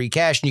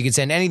PX3Cash. And you can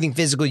send anything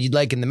physical you'd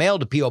like in the mail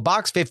to P.O.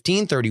 Box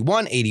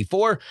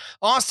 153184,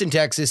 Austin,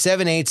 Texas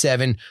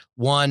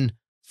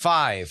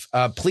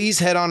 78715. Please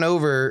head on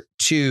over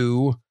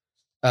to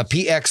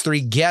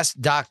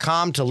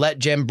px3guest.com to let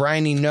Jen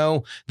Briney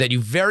know that you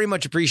very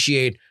much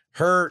appreciate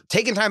her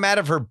taking time out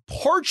of her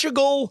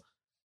Portugal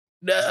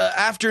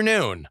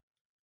afternoon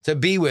to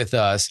be with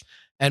us.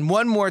 And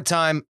one more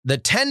time, the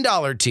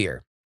 $10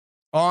 tier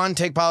on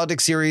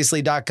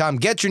takepoliticsseriously.com.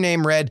 Get your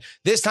name read,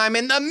 this time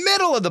in the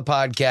middle of the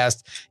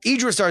podcast.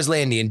 Idris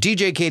Arslandian,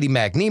 DJ Katie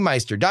Mack,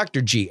 Niemeister,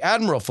 Dr. G,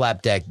 Admiral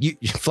Flapjack,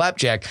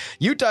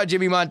 Utah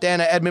Jimmy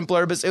Montana, Edmund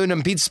Pluribus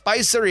Unum, Pete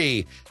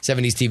Spicery,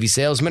 70s TV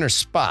salesman or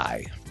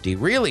spy, D.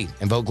 Reilly,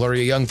 invoke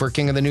Gloria Young for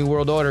King of the New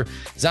World Order,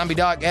 Zombie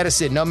Dog,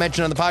 Edison, no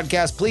mention on the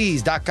podcast,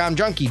 please, .com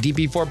Junkie,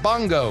 DP4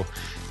 Bongo,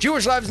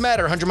 Jewish Lives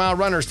Matter, 100 Mile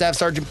Runner, Staff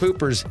Sergeant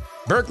Poopers,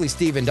 Berkeley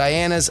Stephen,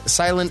 Diana's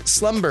Silent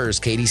Slumbers,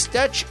 Katie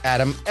Stetch,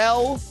 Adam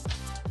L.,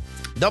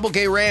 Double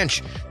K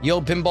Ranch, The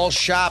Old Pinball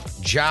Shop,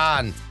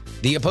 John,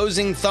 The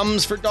Opposing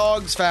Thumbs for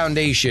Dogs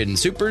Foundation,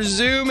 Super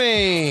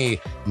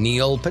Zoomy,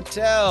 Neil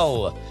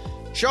Patel,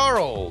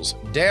 Charles,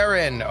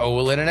 Darren,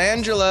 Olin and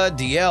Angela,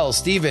 DL,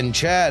 Stephen,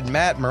 Chad,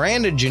 Matt,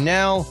 Miranda,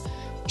 Janelle,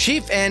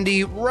 Chief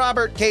Andy,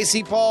 Robert,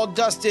 Casey, Paul,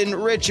 Dustin,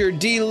 Richard,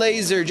 D.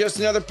 Laser, Just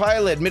Another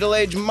Pilot,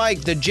 Middle-Aged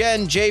Mike, The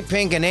Jen, J.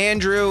 Pink, and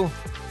Andrew.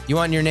 You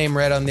want your name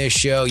read on this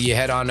show, you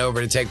head on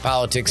over to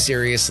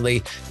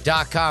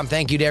TakePoliticsSeriously.com.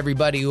 Thank you to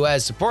everybody who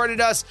has supported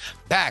us.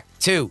 Back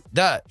to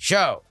the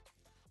show.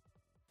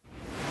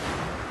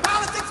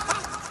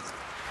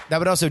 That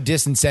would also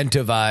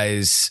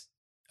disincentivize,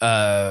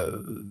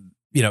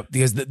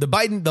 because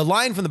the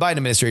line from the Biden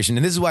administration,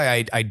 and this is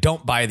why I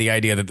don't buy the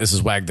idea that this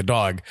is wag the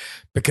dog,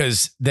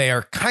 because they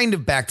are kind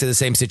of back to the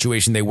same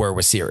situation they were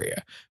with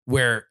Syria,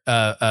 where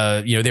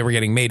they were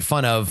getting made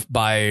fun of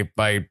by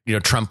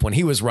Trump when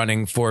he was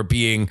running for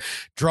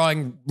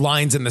drawing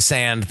lines in the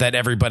sand that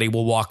everybody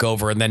will walk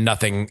over and then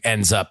nothing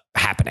ends up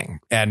happening.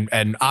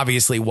 And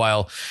obviously,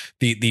 while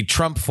the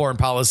Trump foreign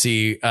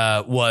policy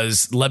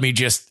was, let me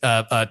just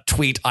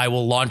tweet, I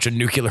will launch a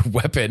nuclear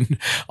weapon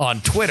on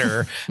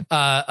Twitter.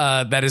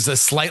 That is a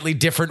slightly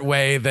different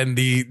way than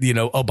the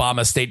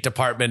Obama State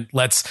Department.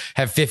 Let's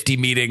have 50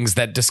 meetings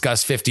that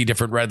discuss 50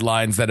 different red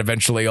lines that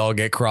eventually all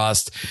get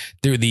crossed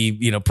through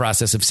the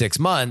process of 6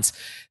 months.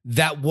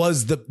 That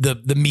was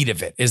the meat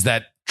of it, is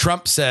that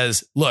Trump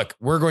says, look,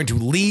 we're going to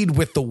lead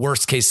with the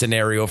worst case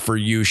scenario for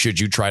you should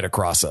you try to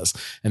cross us.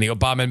 And the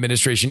Obama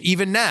administration,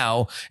 even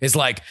now, is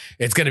like,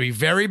 it's going to be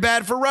very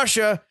bad for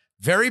Russia.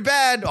 Very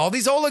bad. All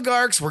these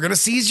oligarchs, we're going to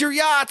seize your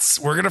yachts.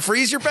 We're going to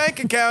freeze your bank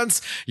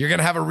accounts. You're going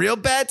to have a real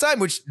bad time,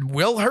 which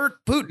will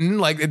hurt Putin.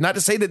 Like, not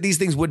to say that these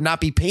things would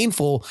not be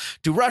painful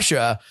to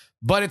Russia,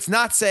 but it's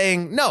not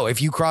saying, no,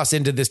 if you cross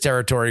into this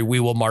territory, we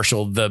will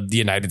marshal the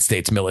United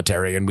States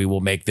military and we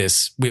will make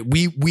this,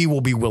 we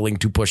will be willing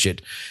to push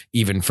it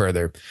even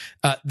further.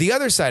 The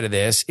other side of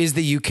this is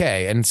the UK.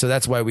 And so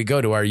that's why we go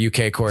to our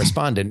UK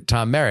correspondent,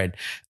 Tom Merritt.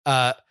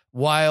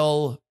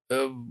 While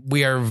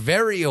we are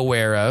very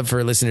aware of,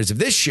 for listeners of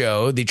this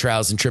show, the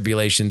trials and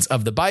tribulations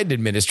of the Biden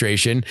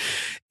administration,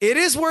 it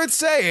is worth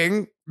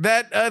saying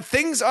that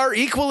things are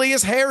equally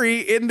as hairy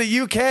in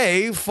the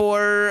UK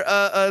for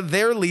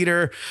their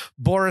leader,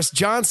 Boris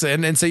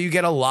Johnson. And so you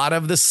get a lot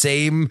of the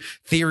same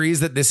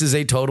theories that this is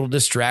a total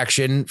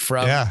distraction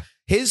from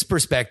his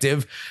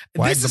perspective.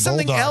 This is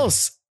something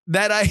else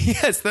that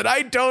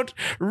I don't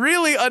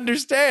really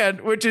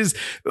understand, which is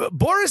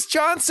Boris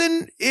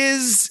Johnson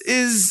is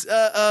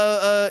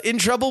in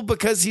trouble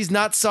because he's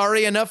not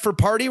sorry enough for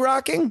party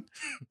rocking.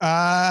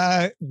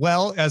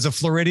 Well, as a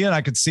Floridian,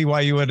 I could see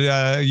why you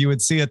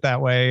would see it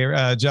that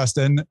way,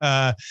 Justin.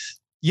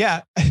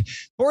 Yeah,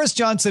 Boris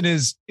Johnson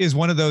is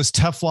one of those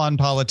Teflon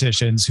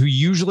politicians who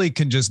usually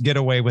can just get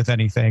away with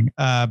anything.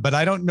 But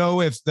I don't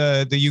know if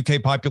the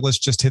UK populace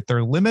just hit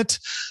their limit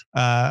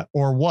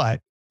or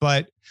what.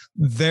 But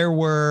there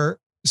were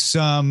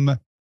some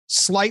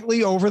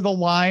slightly over the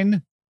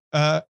line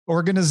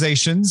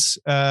organizations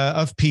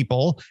of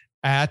people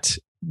at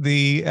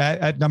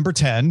number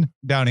 10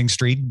 Downing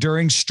Street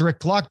during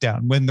strict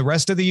lockdown, when the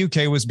rest of the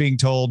UK was being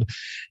told,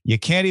 you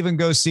can't even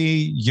go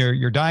see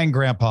your dying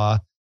grandpa.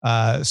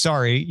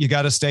 Sorry, you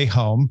got to stay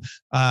home.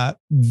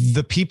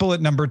 The people at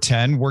number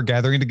 10 were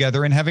gathering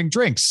together and having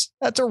drinks.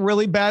 That's a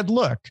really bad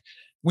look.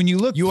 When you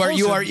look, you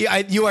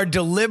are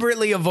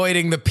deliberately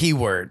avoiding the P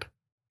word.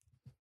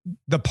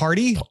 The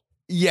party?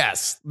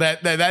 Yes,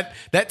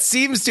 that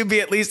seems to be,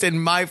 at least in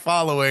my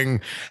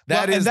following,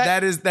 that is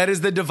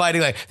the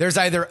dividing line. There's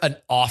either an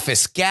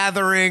office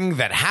gathering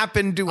that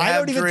happened to have I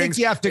don't even drinks.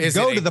 think you have to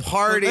go to the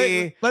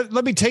party.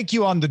 Let me take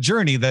you on the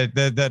journey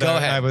that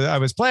I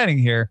was planning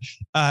here.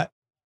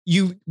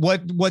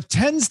 What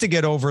tends to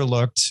get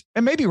overlooked,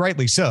 and maybe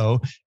rightly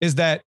so, is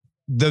that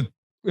the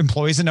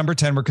employees at number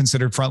 10 were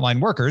considered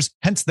frontline workers,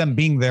 hence them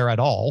being there at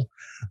all.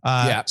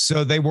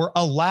 So they were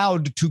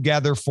allowed to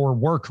gather for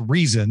work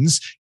reasons.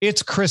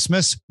 It's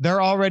Christmas.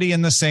 They're already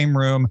in the same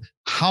room.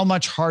 How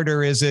much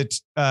harder is it?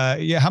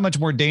 How much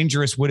more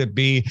dangerous would it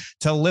be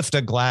to lift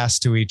a glass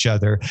to each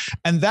other?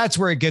 And that's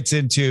where it gets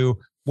into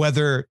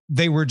whether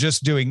they were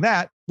just doing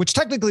that, which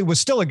technically was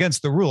still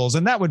against the rules,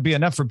 and that would be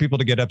enough for people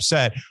to get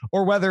upset,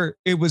 or whether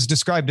it was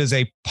described as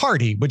a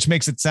party, which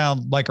makes it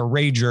sound like a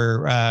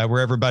rager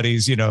where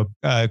everybody's,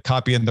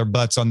 copying their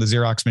butts on the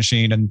Xerox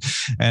machine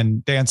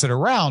and dancing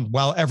around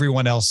while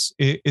everyone else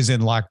is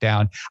in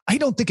lockdown. I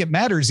don't think it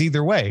matters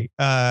either way,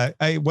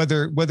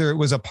 whether it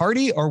was a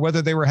party or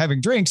whether they were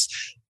having drinks.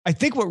 I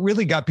think what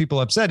really got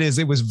people upset is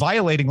it was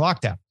violating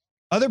lockdown.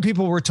 Other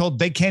people were told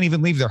they can't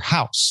even leave their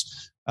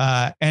house.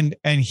 And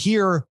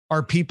here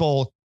are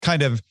people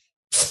kind of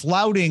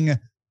flouting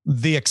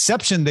the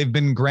exception they've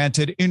been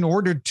granted in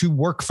order to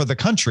work for the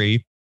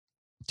country,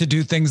 to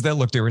do things that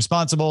looked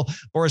irresponsible.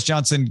 Boris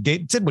Johnson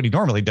did what he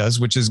normally does,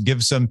 which is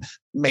give some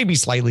maybe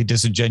slightly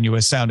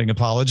disingenuous sounding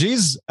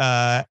apologies,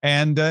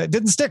 and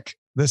didn't stick.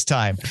 this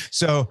time.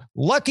 So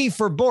lucky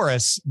for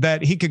Boris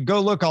that he could go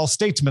look all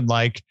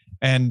statesman-like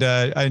and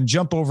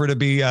jump over to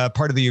be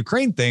part of the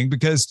Ukraine thing,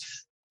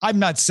 because I'm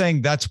not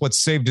saying that's what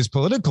saved his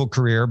political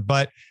career,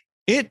 but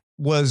it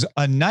was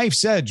a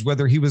knife's edge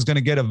whether he was going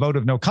to get a vote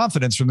of no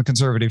confidence from the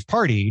Conservative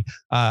Party.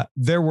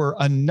 There were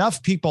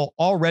enough people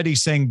already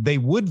saying they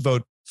would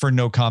vote for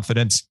no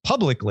confidence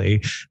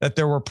publicly that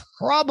there were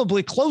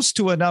probably close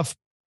to enough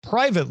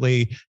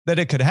privately that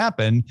it could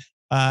happen.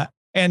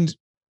 And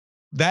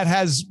that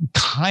has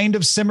kind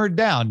of simmered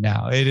down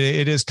now.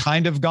 It has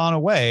kind of gone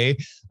away,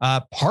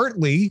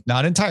 partly,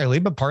 not entirely,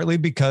 but partly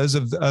because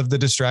of the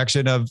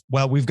distraction of,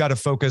 well, we've got to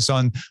focus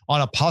on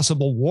a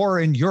possible war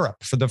in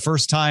Europe for the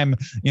first time,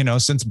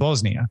 since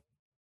Bosnia.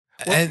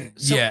 Well,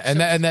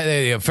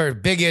 and for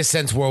biggest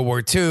since World War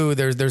II,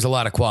 there's a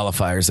lot of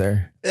qualifiers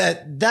there.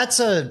 That's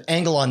an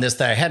angle on this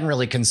that I hadn't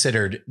really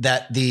considered.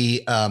 That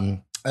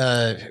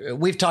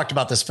we've talked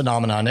about this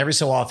phenomenon. Every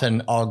so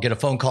often, I'll get a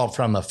phone call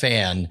from a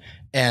fan,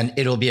 and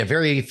it'll be a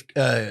very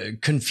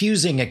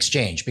confusing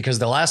exchange because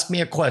they'll ask me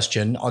a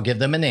question. I'll give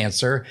them an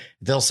answer.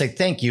 They'll say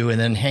thank you and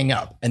then hang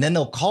up. And then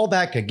they'll call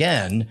back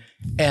again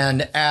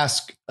and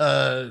ask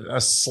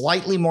a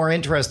slightly more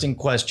interesting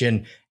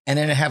question. And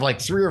then have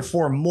like 3 or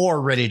 4 more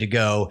ready to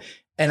go.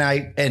 And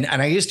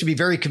I used to be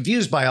very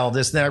confused by all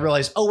this. And then I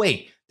realized, oh,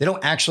 wait, they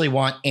don't actually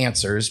want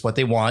answers. What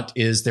they want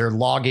is they're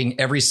logging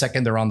every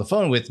second they're on the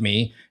phone with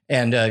me,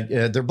 and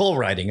they're bull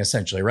riding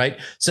essentially, right?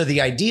 So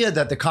the idea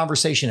that the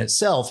conversation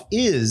itself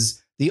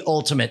is the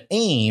ultimate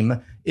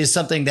aim is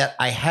something that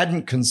I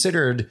hadn't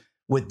considered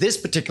with this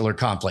particular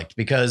conflict,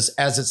 because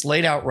as it's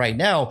laid out right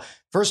now,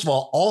 first of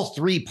all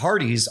 3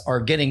 parties are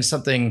getting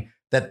something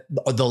that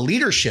the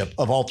leadership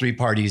of all 3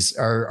 parties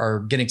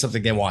are getting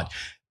something they want.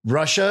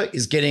 Russia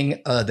is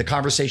getting the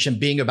conversation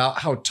being about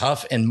how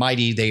tough and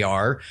mighty they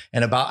are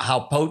and about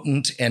how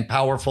potent and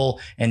powerful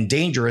and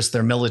dangerous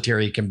their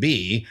military can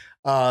be.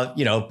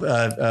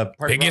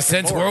 Biggest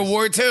since World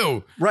War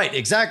II. Right,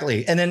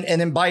 exactly. And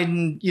then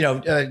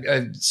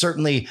Biden,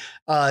 certainly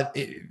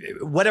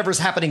whatever's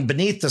happening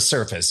beneath the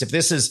surface.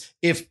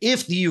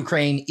 If the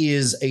Ukraine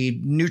is a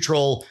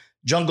neutral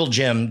jungle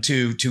gym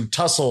to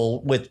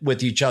tussle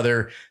with each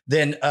other,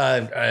 then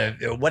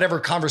whatever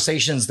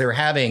conversations they're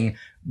having,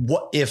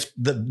 what if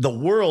the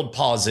world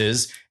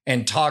pauses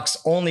and talks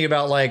only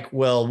about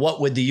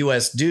what would the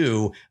U.S.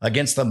 do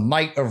against the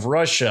might of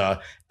Russia?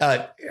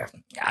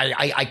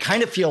 I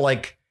kind of feel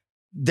like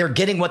they're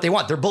getting what they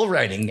want. They're bull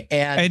riding,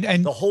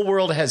 and the whole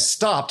world has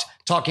stopped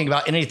talking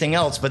about anything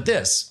else but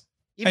this.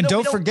 And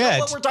don't forget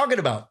what we're talking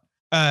about.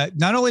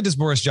 Not only does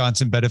Boris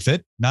Johnson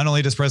benefit, not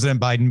only does President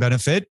Biden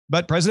benefit,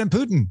 but President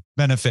Putin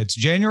benefits.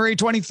 January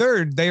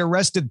 23rd, they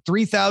arrested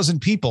 3,000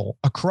 people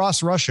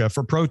across Russia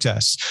for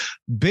protests.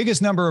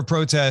 Biggest number of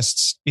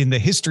protests in the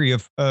history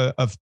of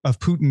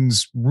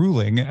Putin's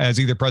ruling as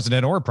either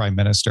president or prime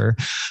minister,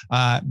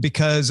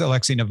 because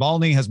Alexei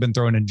Navalny has been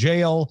thrown in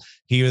jail.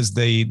 He is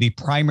the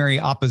primary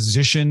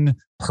opposition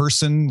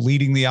person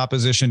leading the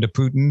opposition to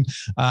Putin.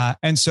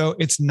 And so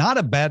it's not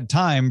a bad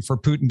time for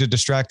Putin to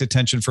distract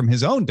attention from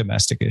his own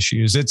domestic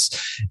issues.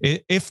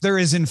 If there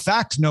is in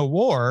fact no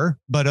war,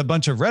 but a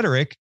bunch of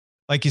rhetoric,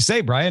 like you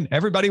say, Brian,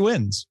 everybody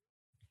wins.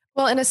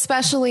 Well, and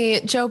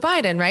especially Joe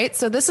Biden, right?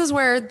 So this is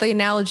where the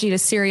analogy to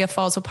Syria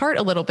falls apart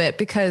a little bit,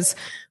 because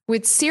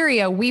with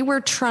Syria, we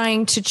were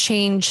trying to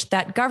change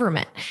that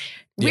government.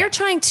 We're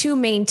trying to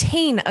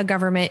maintain a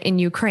government in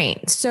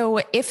Ukraine. So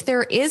if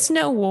there is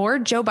no war,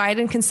 Joe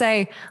Biden can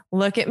say,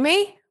 look at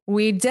me,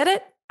 we did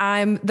it.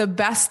 I'm the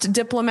best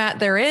diplomat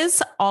there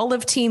is. All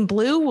of Team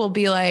Blue will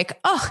be like,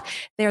 oh,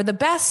 they're the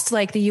best.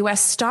 Like, the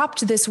U.S.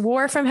 stopped this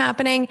war from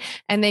happening,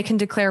 and they can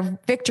declare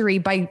victory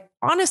by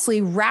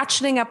honestly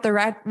ratcheting up the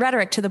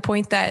rhetoric to the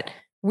point that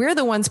we're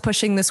the ones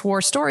pushing this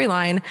war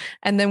storyline.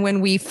 And then when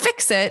we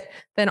fix it,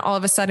 then all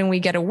of a sudden we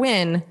get a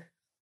win.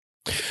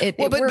 It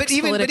works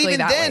politically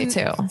that way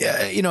too.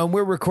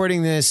 We're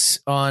recording this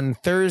on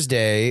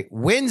Thursday.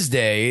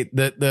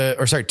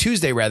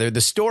 Tuesday rather.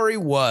 The story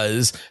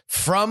was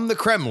from the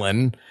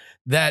Kremlin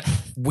that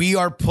we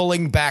are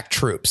pulling back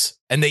troops.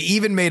 And they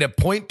even made a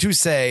point to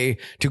say,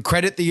 to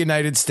credit the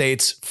United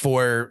States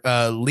for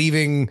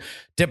leaving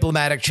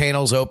diplomatic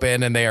channels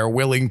open, and they are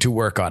willing to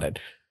work on it.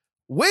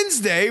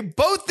 Wednesday,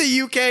 both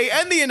the UK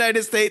and the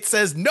United States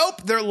says,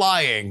 nope, they're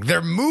lying.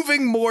 They're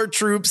moving more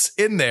troops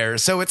in there.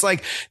 So it's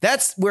like,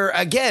 that's where,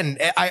 again,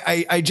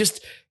 I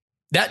just,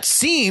 that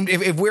seemed,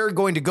 if we're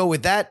going to go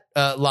with that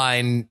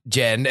line,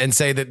 Jen, and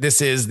say that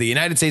this is the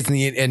United States and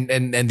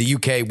the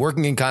UK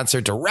working in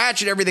concert to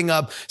ratchet everything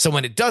up, so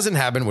when it doesn't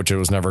happen, which it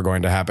was never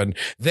going to happen,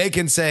 they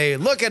can say,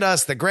 look at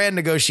us, the grand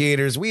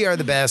negotiators. We are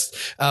the best.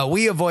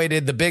 We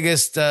avoided the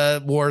biggest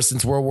war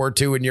since World War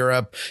II in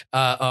Europe.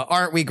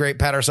 Aren't we great?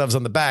 Pat ourselves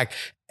on the back.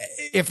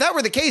 If that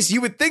were the case,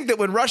 you would think that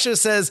when Russia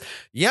says,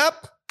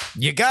 yep,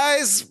 you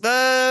guys,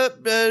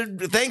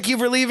 thank you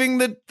for leaving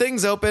the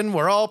things open,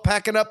 we're all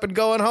packing up and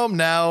going home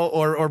now,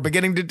 or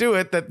beginning to do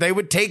it, that they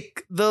would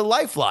take the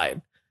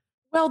lifeline.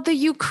 Well, the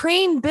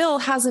Ukraine bill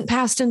hasn't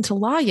passed into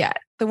law yet.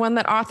 the one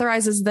that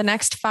authorizes the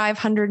next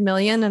 500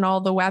 million and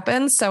all the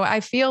weapons. So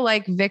I feel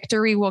like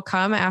victory will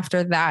come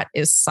after that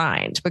is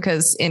signed,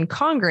 because in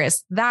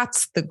Congress,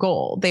 that's the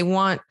goal.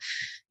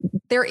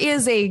 There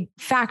is a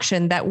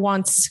faction that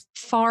wants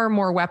far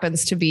more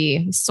weapons to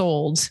be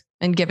sold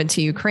and given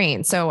to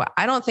Ukraine. So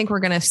I don't think we're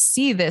going to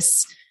see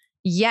this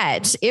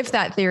yet, if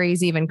that theory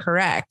is even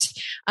correct.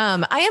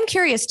 I am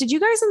curious, did you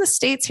guys in the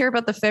States hear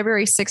about the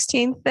February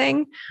 16th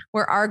thing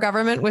where our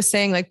government was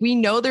saying, like, we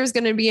know there's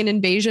going to be an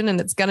invasion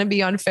and it's going to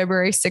be on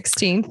February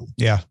 16th?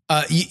 Yeah.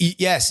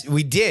 Yes,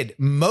 we did.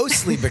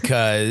 Mostly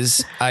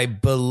because I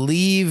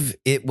believe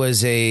it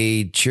was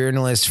a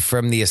journalist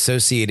from the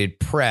Associated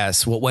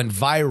Press. What went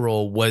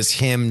viral was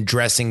him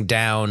dressing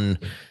down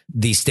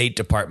the State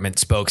Department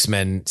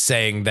spokesman,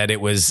 saying that it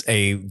was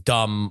a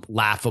dumb,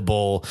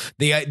 laughable,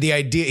 the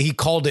idea, he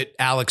called it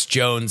Alex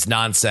Jones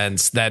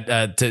nonsense, that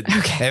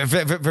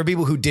for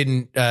people who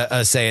didn't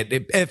say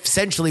it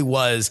essentially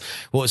was,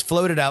 what was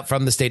floated out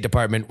from the State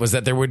Department was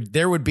that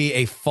there would be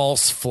a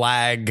false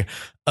flag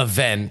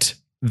event,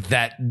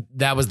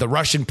 that was the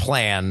Russian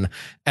plan,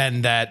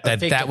 and that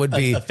would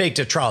be a faked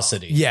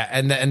atrocity. Yeah,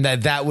 and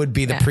that would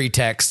be the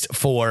pretext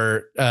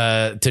for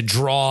to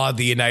draw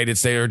the United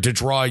States, or to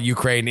draw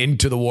Ukraine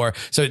into the war.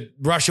 So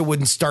Russia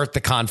wouldn't start the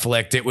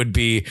conflict; it would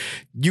be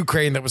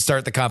Ukraine that would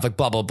start the conflict.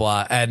 Blah blah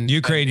blah. And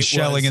Ukraine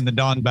shelling in the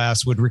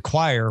Donbass would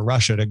require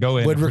Russia to go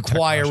in. Would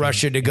require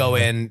Russia to go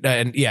in,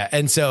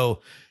 and so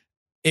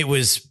it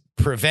was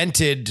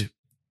prevented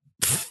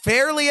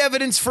fairly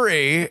evidence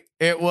free.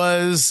 It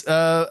was,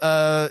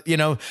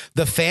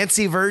 the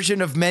fancy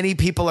version of many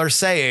people are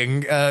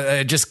saying,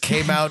 it just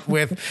came out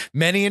with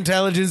many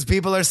intelligence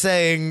people are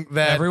saying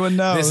that everyone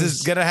knows this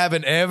is going to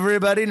happen.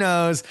 Everybody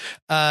knows.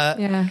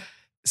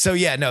 So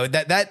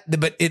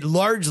but it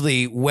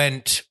largely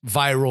went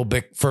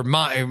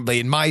viral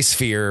in my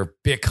sphere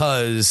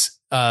because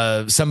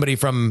somebody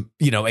from,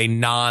 a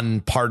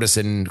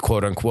non-partisan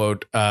quote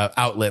unquote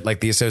outlet like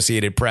the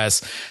Associated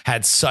Press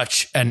had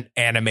such an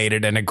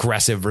animated and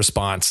aggressive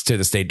response to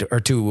the state,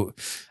 or to,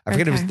 I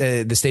forget if it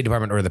was the State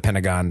Department or the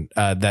Pentagon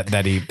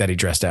that he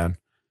dressed down.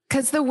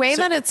 Because the way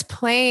that it's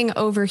playing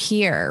over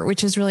here,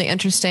 which is really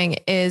interesting,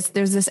 is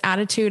there's this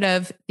attitude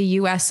of the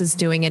U.S. is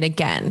doing it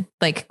again,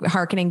 like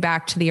hearkening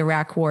back to the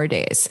Iraq War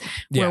days,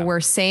 where we're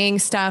saying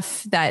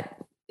stuff that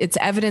it's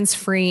evidence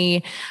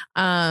free.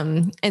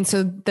 And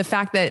so the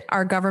fact that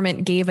our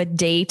government gave a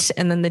date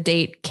and then the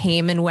date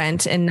came and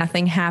went and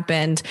nothing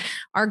happened,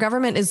 our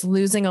government is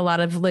losing a lot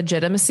of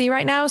legitimacy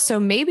right now. So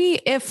maybe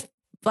if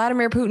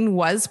Vladimir Putin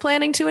was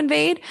planning to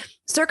invade,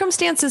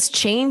 circumstances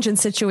change in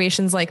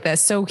situations like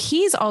this. So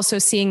he's also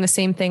seeing the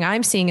same thing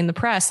I'm seeing in the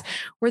press,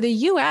 where the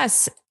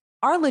U.S.,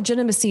 our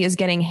legitimacy is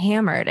getting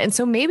hammered. And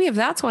so maybe if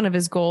that's one of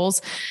his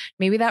goals,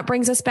 maybe that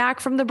brings us back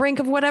from the brink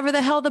of whatever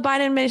the hell the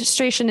Biden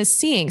administration is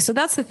seeing. So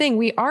that's the thing.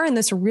 We are in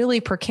this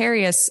really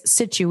precarious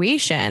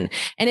situation,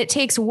 and it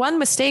takes one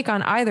mistake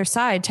on either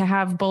side to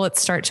have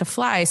bullets start to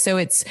fly.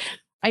 So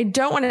I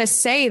don't want to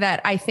say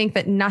that I think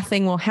that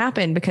nothing will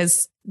happen,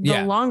 because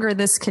the longer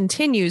this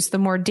continues, the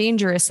more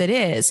dangerous it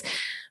is.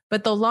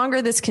 But the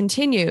longer this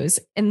continues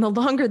and the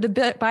longer the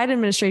Biden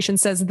administration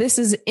says this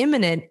is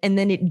imminent and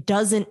then it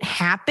doesn't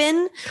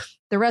happen,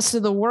 the rest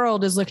of the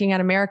world is looking at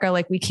America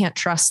like we can't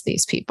trust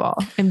these people.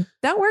 And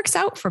that works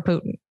out for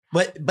Putin.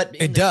 But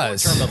it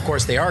does. Short term, of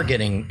course, they are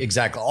getting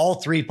exactly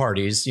all three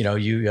parties,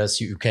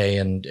 US, UK,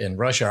 and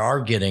Russia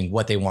are getting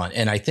what they want.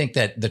 And I think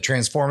that the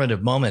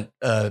transformative moment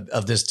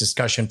of this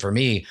discussion for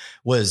me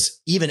was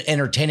even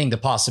entertaining the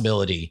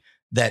possibility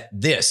that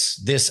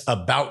this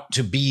about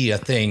to be a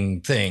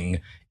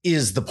thing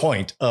is the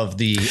point of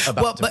the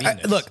about to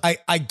be. Look,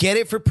 I get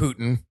it for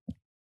Putin.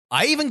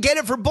 I even get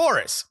it for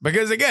Boris,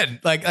 because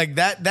again, like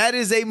that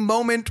is a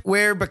moment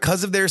where,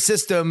 because of their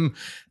system,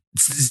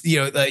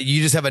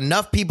 you just have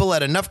enough people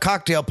at enough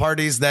cocktail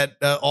parties that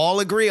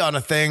all agree on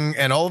a thing,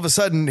 and all of a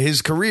sudden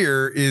his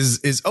career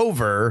is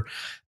over.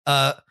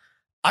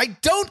 I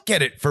don't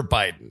get it for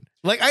Biden.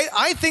 Like,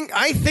 I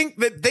think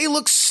that they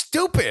look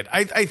stupid.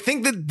 I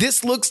think that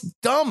this looks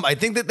dumb. I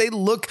think that they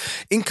look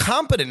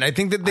incompetent. I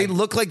think that they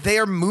look like they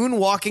are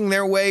moonwalking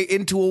their way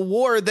into a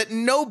war that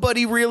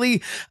nobody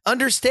really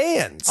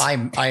understands.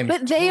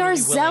 But they are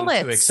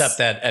zealots. To accept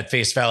that at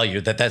face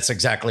value, that's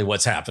exactly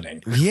what's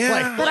happening.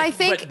 Yeah. I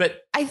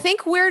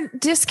think we're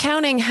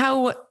discounting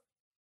how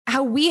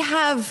we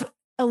have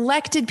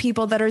elected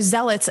people that are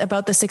zealots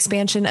about this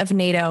expansion of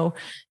NATO.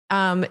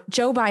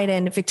 Joe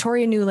Biden,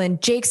 Victoria Nuland,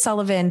 Jake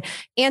Sullivan,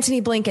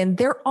 Antony Blinken,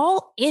 they're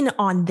all in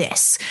on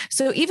this.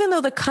 So even though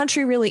the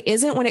country really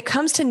isn't, when it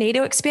comes to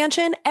NATO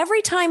expansion,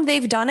 every time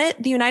they've done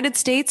it, the United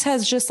States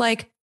has just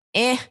like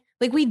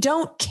we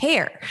don't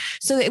care.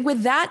 So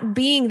with that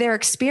being their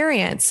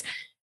experience,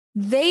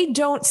 they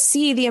don't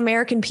see the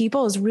American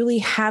people as really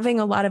having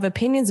a lot of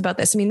opinions about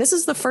this. I mean, this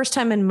is the first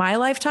time in my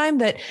lifetime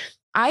that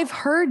I've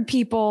heard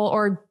people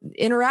or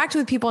interact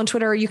with people on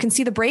Twitter. You can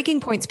see the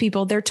breaking points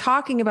people. They're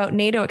talking about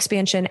NATO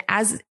expansion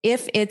as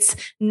if it's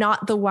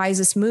not the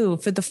wisest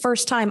move. For the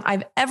first time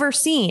I've ever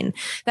seen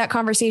that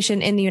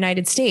conversation in the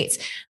United States.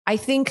 I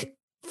think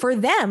for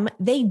them,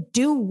 they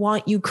do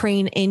want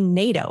Ukraine in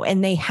NATO,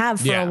 and they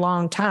have for a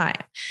long time.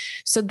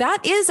 So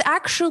that is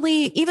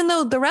actually, even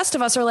though the rest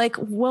of us are like,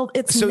 well,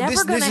 it's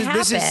never going to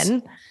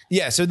happen.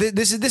 So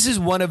this is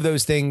one of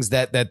those things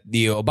that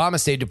the Obama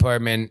State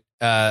Department,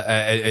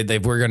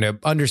 if we're going to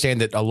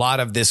understand that a lot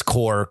of this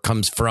core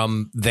comes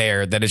from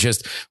there, that it's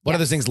just one of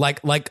those things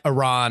like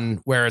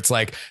Iran, where it's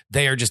like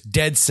they are just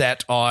dead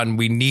set on,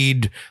 we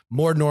need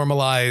more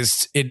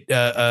normalized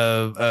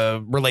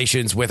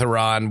relations with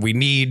Iran. We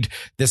need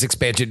this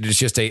expansion. It's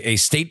just a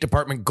State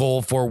Department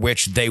goal for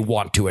which they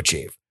want to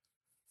achieve.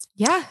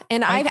 Yeah.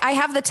 And I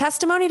have the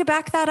testimony to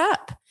back that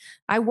up.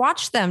 I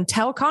watched them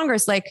tell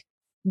Congress, like,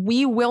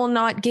 we will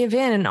not give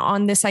in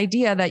on this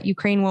idea that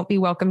Ukraine won't be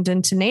welcomed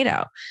into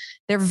NATO.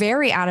 They're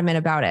very adamant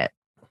about it.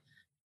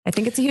 I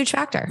think it's a huge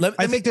factor.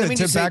 I think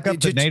to back up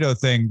the NATO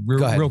thing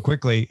real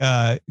quickly,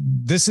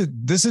 this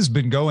has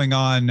been going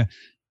on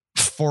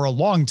for a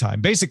long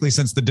time, basically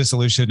since the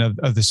dissolution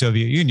of the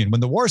Soviet Union.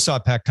 When the Warsaw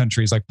Pact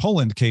countries like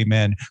Poland came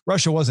in,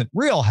 Russia wasn't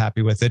real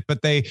happy with it,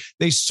 but they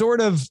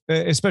sort of,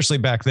 especially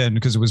back then,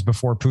 because it was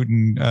before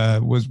Putin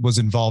was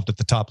involved at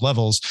the top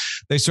levels,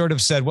 they sort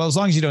of said, well, as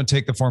long as you don't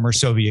take the former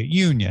Soviet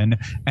Union.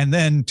 And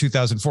then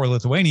 2004,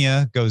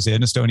 Lithuania goes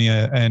in,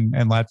 Estonia and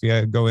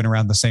Latvia go in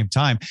around the same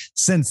time.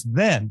 Since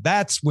then,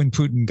 that's when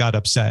Putin got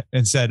upset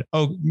and said,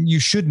 oh, you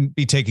shouldn't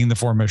be taking the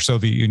former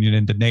Soviet Union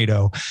into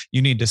NATO.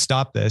 You need to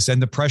stop this.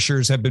 And the pressures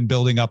have been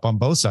building up on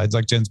both sides,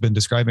 like Jen's been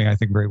describing, I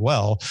think, very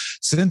well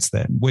since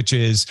then, which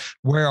is,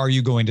 where are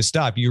you going to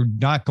stop? You're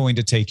not going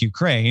to take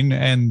Ukraine.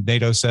 And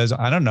NATO says,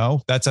 I don't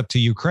know, that's up to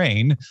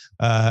Ukraine.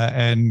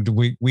 And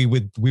we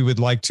would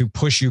like to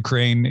push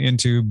Ukraine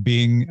into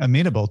being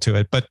amenable to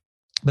it. But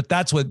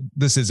that's what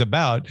this is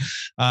about,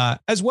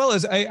 as well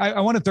as I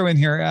want to throw in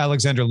here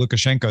Alexander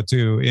Lukashenko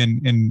too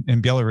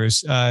in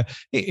Belarus.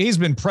 He's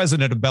been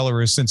president of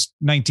Belarus since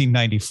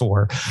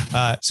 1994,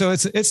 so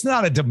it's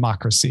not a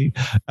democracy.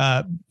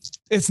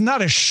 It's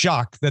not a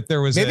shock that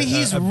there was. Maybe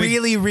he's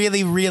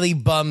really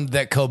bummed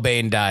that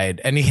Cobain died,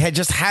 and he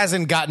just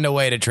hasn't gotten a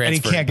way to transfer.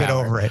 And he can't get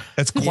over it.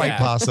 That's quite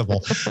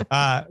possible.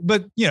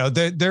 But you know,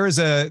 there is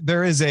a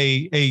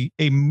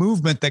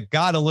movement that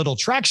got a little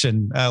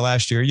traction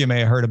last year. You may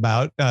have heard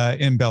about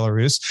in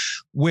Belarus,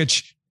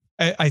 which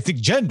I think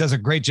Jen does a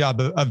great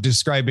job of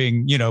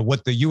describing. You know,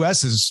 what the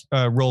U.S.'s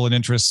role and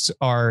interests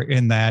are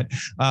in that.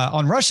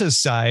 On Russia's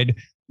side,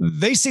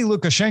 they see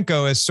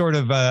Lukashenko as sort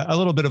of a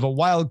little bit of a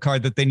wild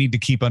card that they need to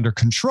keep under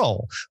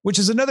control, which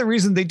is another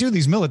reason they do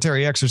these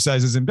military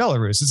exercises in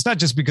Belarus. It's not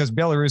just because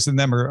Belarus and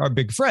them are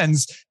big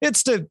friends.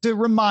 It's to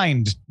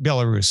remind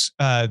Belarus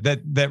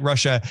that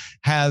Russia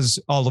has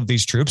all of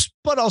these troops,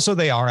 but also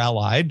they are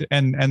allied,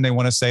 and they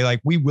want to say,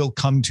 like, we will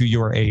come to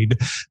your aid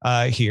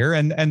here.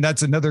 And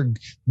that's another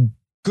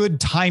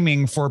good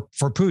timing for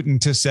Putin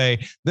to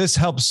say, this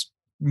helps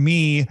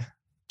me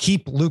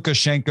keep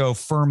Lukashenko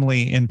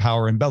firmly in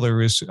power in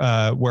Belarus,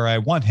 where I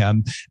want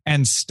him,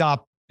 and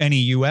stop any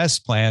U.S.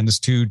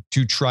 plans to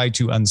try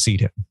to unseat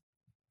him.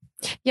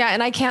 Yeah,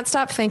 and I can't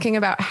stop thinking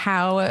about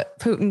how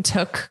Putin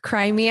took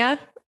Crimea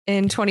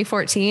in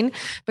 2014,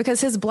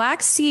 because his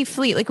Black Sea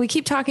fleet, like, we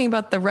keep talking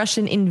about the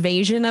Russian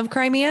invasion of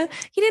Crimea.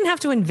 He didn't have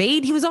to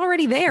invade. He was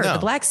already there. No. The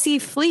Black Sea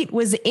fleet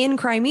was in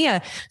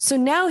Crimea. So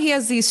now he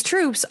has these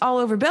troops all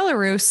over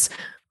Belarus.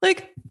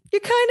 Like, you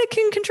kind of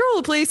can control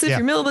a place if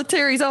your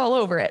military's all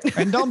over it.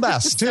 And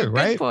Donbass too,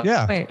 right?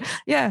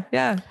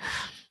 Yeah.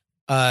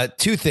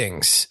 Two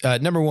things.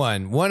 Number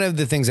one of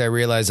the things I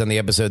realized on the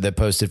episode that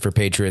posted for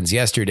patrons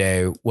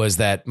yesterday was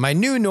that my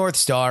new North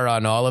Star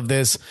on all of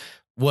this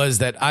was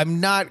that I'm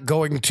not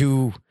going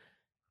to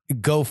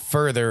go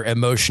further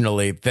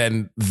emotionally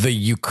than the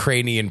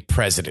Ukrainian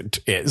president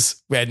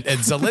is. And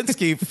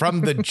Zelensky from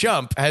the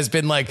jump has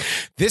been like,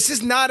 this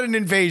is not an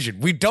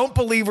invasion. We don't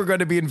believe we're going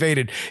to be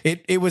invaded.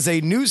 It was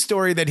a news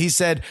story that he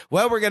said,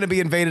 well, we're going to be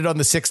invaded on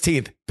the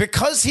 16th,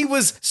 because he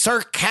was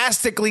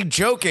sarcastically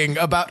joking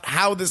about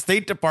how the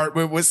State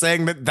Department was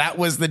saying that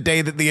was the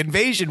day that the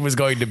invasion was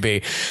going to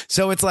be.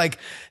 So it's like,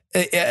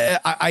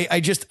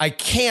 I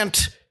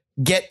can't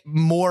get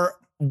more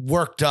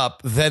worked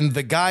up than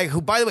the guy who,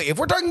 by the way, if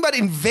we're talking about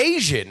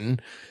invasion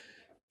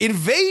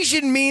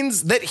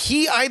means that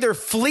he either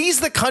flees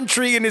the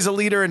country and is a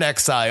leader in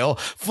exile,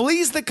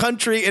 flees the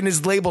country and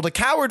is labeled a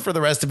coward for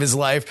the rest of his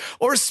life,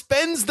 or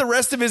spends the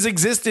rest of his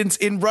existence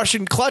in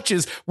Russian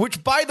clutches,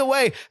 which, by the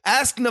way,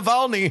 ask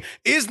Navalny,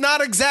 is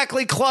not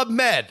exactly Club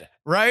Med.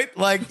 Right?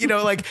 Like, you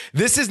know, like,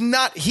 this is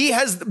not, he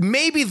has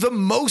maybe the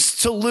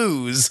most to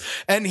lose.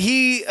 And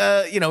he,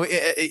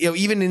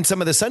 even in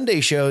some of the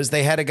Sunday shows,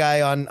 they had a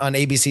guy on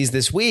ABC's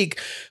This Week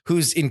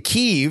who's in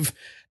Kyiv,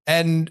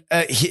 and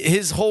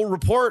his whole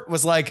report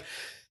was like,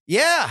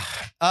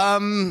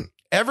 everyone's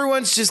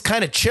just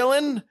kind of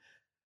chilling.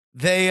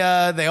 They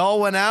all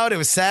went out. It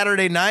was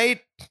Saturday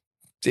night.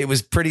 It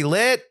was pretty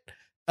lit.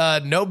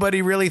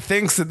 Nobody really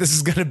thinks that this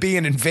is going to be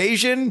an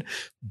invasion.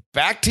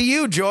 Back to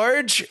you,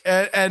 George.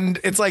 And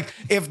it's like,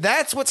 if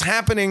that's what's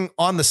happening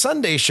on the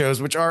Sunday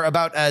shows, which are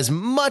about as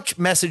much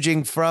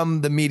messaging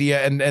from the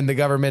media and the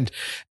government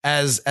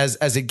as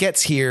it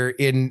gets here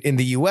in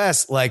the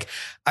US, like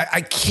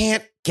I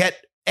can't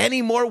get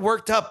any more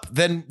worked up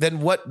than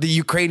what the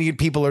Ukrainian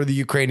people or the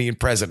Ukrainian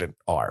president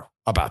are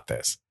about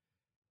this.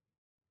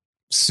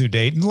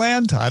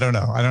 Sudetenland? I don't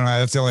know.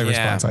 That's the only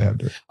response I have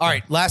to it. All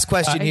right. Last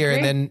question here.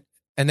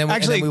 And then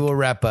we will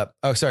wrap up.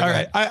 Oh, sorry. All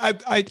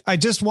right. I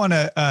just want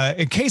to,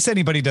 in case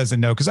anybody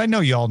doesn't know, because I know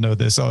you all know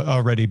this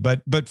already,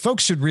 but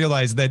folks should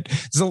realize that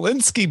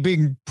Zelensky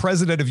being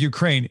president of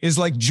Ukraine is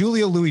like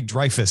Julia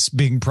Louis-Dreyfus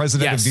being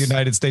president of the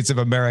United States of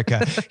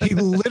America. He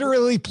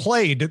literally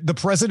played the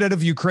president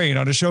of Ukraine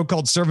on a show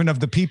called Servant of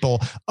the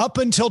People up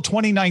until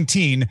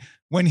 2019.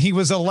 When he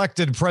was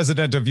elected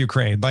president of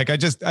Ukraine. Like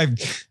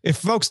if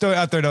folks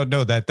out there don't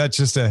know that, that's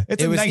just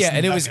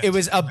it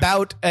was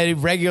about a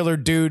regular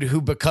dude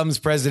who becomes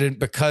president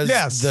because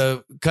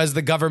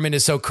the government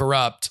is so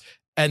corrupt.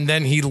 And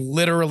then he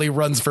literally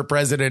runs for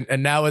president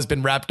and now has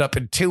been wrapped up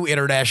in 2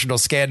 international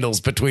scandals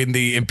between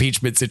the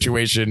impeachment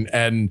situation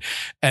and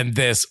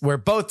this, where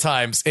both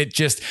times it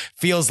just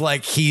feels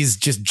like he's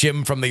just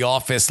Jim from The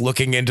Office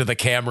looking into the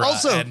camera.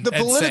 Also, the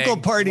political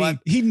party,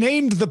 he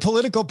named the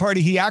political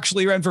party he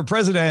actually ran for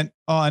president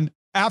on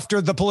after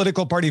the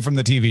political party from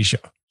the TV show.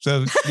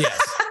 So, yes.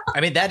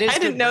 I mean, that is I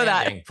didn't know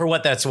that for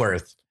what that's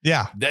worth.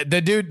 Yeah,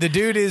 the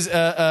dude is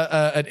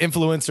an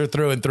influencer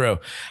through and through.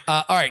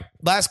 All right,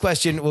 last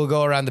question. We'll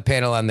go around the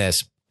panel on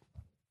this.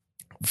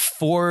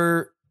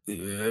 For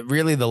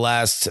really the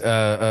last,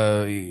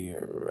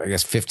 I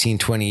guess, 15,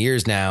 20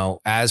 years now,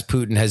 as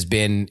Putin has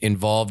been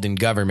involved in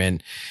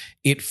government,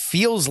 it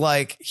feels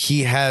like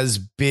he has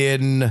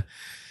been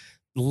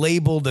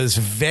labeled as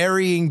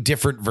varying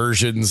different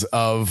versions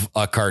of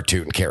a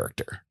cartoon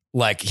character.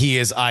 Like he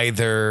is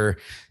either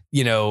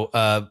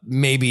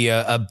maybe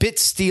a bit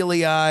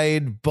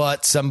steely-eyed,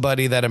 but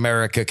somebody that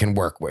America can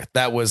work with.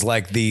 That was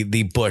like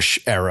the Bush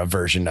era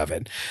version of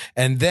it.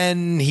 And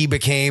then he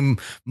became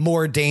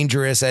more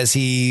dangerous as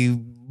he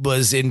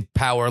was in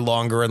power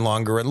longer and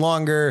longer and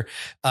longer.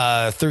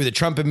 Through the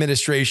Trump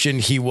administration,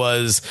 he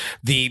was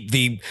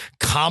the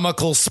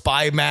comical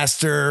spy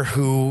master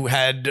who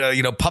had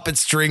puppet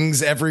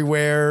strings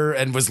everywhere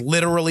and was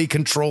literally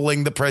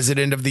controlling the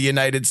president of the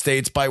United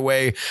States by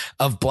way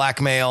of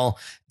blackmail.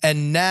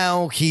 And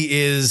now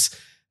he is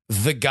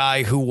the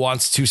guy who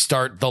wants to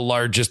start the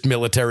largest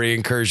military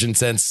incursion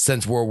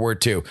since World War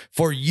II.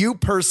 For you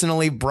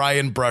personally,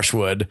 Brian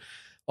Brushwood,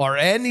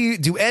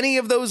 do any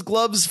of those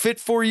gloves fit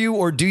for you,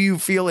 or do you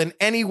feel in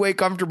any way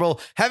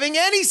comfortable having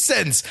any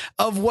sense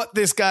of what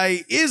this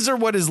guy is or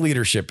what his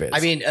leadership is?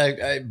 I mean,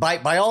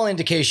 by all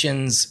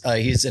indications,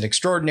 he's an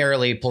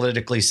extraordinarily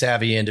politically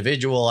savvy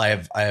individual. I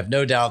have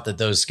no doubt that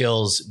those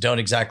skills don't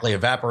exactly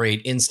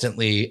evaporate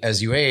instantly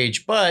as you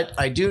age, but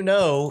I do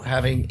know,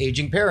 having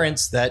aging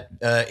parents, that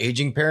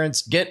aging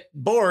parents get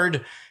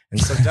bored and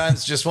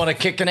sometimes just want to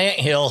kick an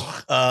anthill.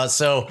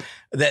 So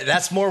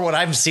that's more what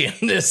I'm seeing,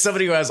 is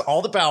somebody who has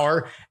all the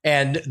power,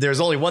 and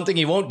there's only one thing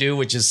he won't do,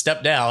 which is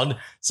step down.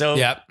 So,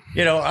 I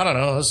don't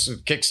know. Let's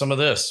kick some of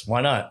this. Why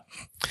not?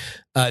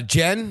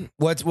 Jen,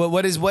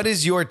 what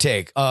is your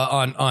take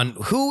on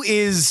who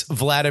is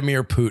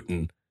Vladimir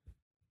Putin?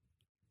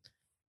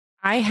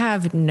 I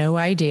have no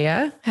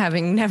idea,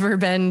 having never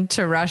been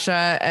to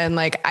Russia. And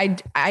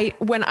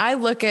when I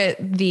look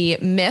at the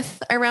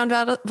myth around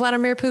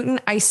Vladimir Putin,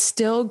 I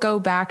still go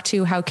back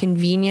to how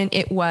convenient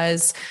it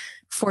was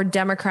for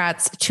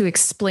Democrats to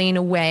explain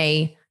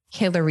away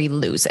Hillary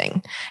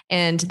losing.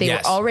 And they were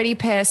already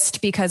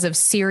pissed because of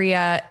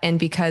Syria and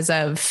because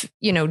of,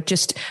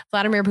 just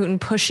Vladimir Putin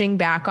pushing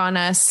back on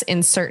us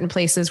in certain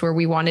places where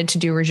we wanted to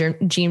do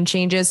regime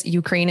changes,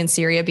 Ukraine and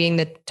Syria being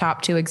the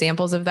top 2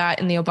 examples of that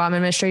in the Obama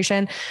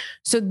administration.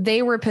 So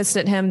they were pissed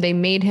at him. They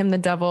made him the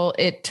devil.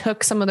 It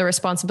took some of the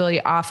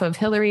responsibility off of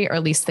Hillary, or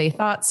at least they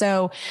thought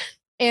so.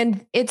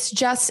 And it's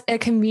just a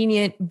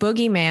convenient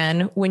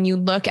boogeyman when you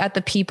look at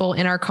the people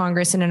in our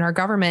Congress and in our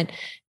government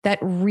that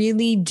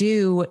really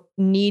do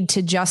need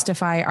to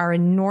justify our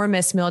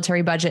enormous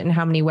military budget and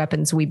how many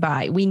weapons we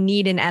buy. We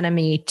need an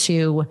enemy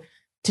to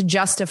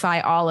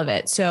justify all of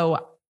it.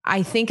 So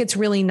I think it's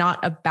really not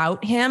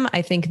about him.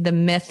 I think the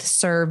myth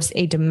serves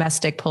a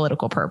domestic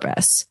political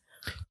purpose.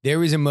 There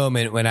was a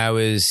moment when I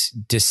was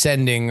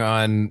descending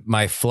on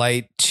my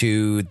flight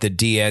to the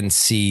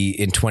DNC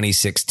in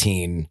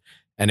 2016,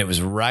 and it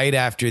was right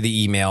after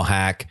the email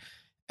hack.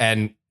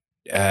 And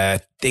I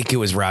think it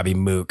was Robbie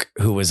Mook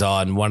who was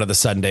on one of the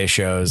Sunday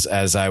shows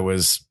as I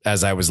was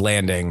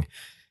landing,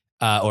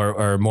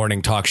 or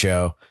morning talk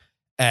show.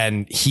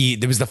 And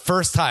it was the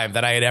first time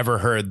that I had ever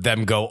heard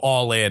them go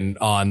all in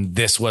on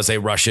this was a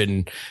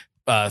Russian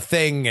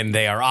thing, and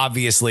they are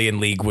obviously in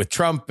league with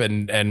Trump,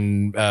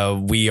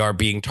 and we are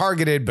being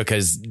targeted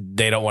because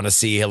they don't want to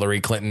see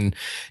Hillary Clinton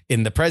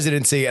in the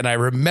presidency. And I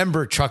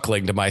remember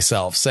chuckling to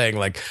myself, saying,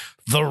 like,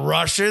 the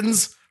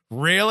Russians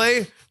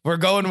Really? We're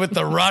going with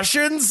the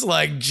Russians?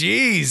 Like,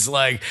 geez,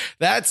 like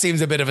that seems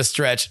a bit of a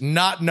stretch,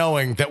 not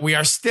knowing that we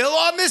are still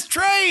on this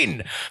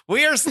train.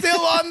 We are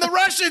still on the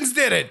Russians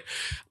did it.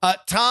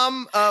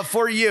 Tom,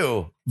 for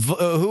you,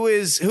 who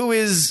is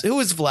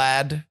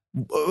Vlad?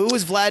 Who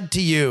is Vlad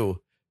to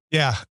you?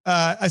 Yeah,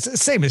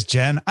 same as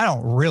Jen. I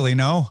don't really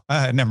know.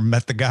 I never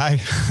met the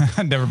guy.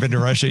 I've never been to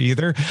Russia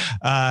either.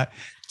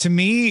 To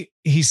me,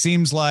 he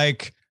seems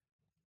like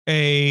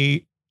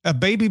a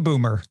baby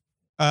boomer.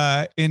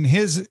 In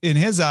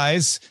his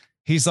eyes,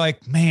 he's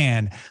like,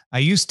 man, I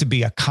used to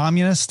be a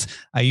communist.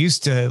 I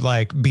used to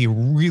like be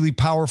really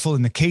powerful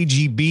in the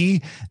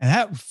KGB, and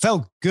that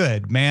felt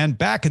good, man.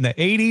 Back in the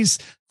 80s,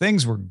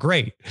 things were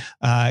great.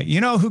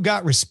 You know who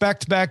got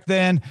respect back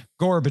then?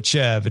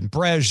 Gorbachev and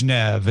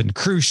Brezhnev and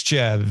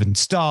Khrushchev and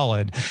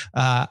Stalin.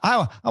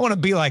 I want to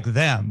be like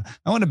them.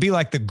 I want to be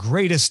like the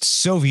greatest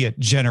Soviet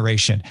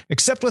generation,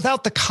 except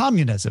without the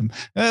communism.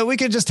 We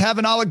could just have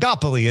an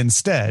oligopoly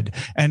instead.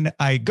 And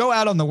I go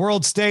out on the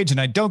world stage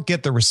and I don't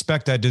get the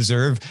respect I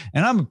deserve.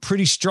 And I'm a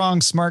pretty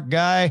strong, smart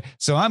guy,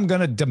 so I'm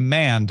going to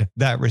demand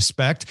that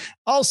respect.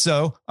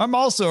 Also, I'm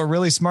also a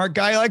really smart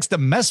guy who likes to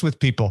mess with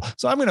people.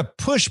 So I'm going to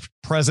push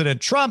President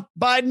Trump,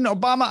 Biden,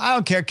 Obama. I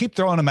don't care. Keep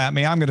throwing them at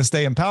me. I'm going to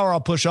stay in power.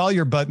 I'll push all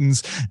your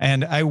buttons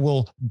and I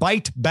will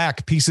bite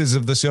back pieces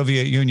of the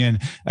Soviet Union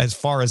as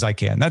far as I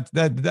can. That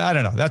I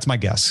don't know. That's my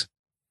guess.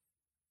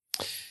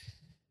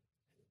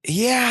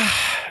 Yeah,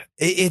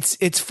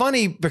 it's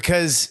funny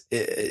because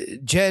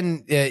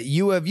Jen,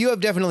 you have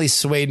definitely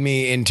swayed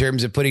me in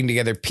terms of putting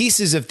together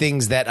pieces of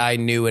things that I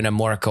knew in a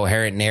more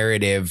coherent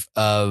narrative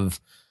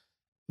of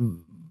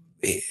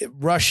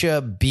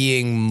Russia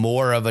being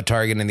more of a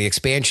target and the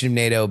expansion of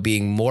NATO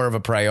being more of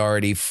a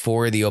priority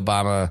for the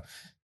Obama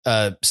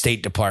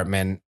State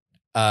Department,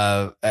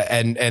 and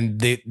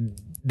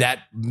that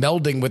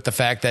melding with the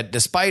fact that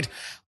despite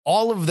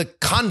all of the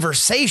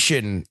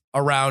conversation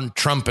around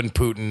Trump and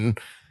Putin,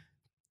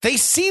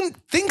 things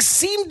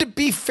seem to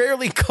be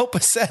fairly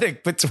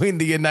copacetic between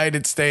the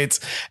United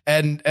States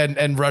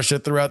and Russia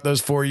throughout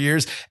those 4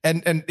 years.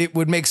 And it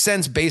would make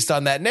sense based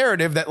on that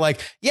narrative that like,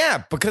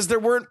 yeah, because there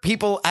weren't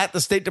people at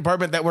the State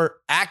Department that were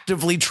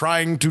actively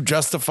trying to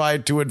justify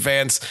to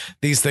advance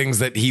these things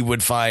that he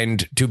would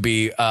find to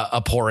be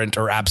abhorrent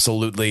or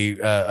absolutely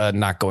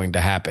not going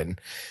to happen.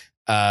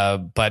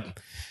 But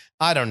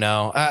I don't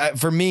know.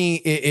 For me,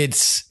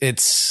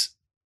 it's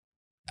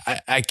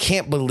I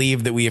can't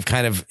believe that we have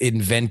kind of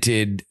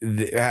invented. I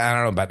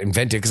don't know about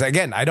invented because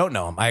again, I don't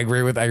know him. I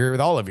agree with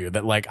all of you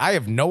that like I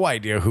have no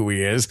idea who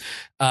he is.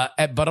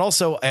 But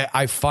also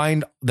I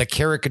find the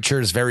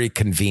caricatures very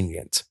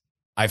convenient.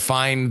 I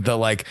find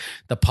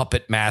the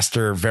puppet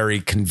master very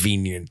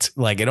convenient.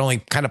 Like it only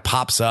kind of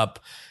pops up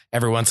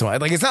every once in a while.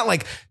 Like it's not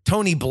like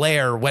Tony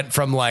Blair went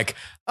from like,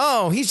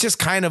 oh, he's just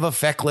kind of a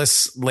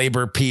feckless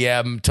labor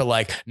PM to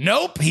like,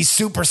 nope, he's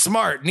super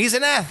smart and he's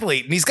an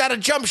athlete and he's got a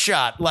jump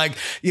shot. Like,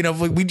 you know,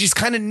 we just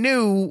kind of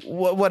knew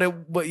what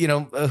you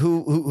know,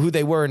 who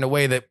they were in a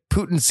way that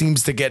Putin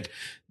seems to get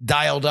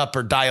dialed up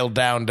or dialed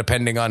down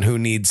depending on who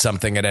needs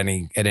something at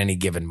any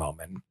given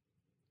moment.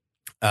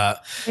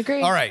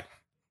 Agree. All right.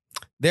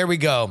 There we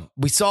go.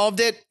 We solved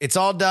it. It's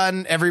all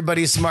done.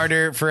 Everybody's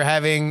smarter for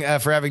having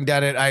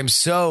done it. I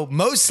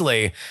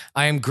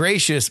am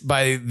gracious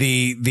by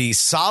the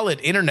solid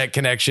internet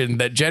connection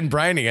that Jen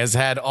Briney has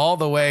had all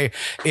the way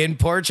in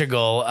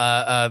Portugal.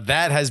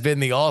 That has been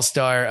the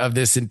all-star of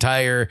this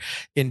entire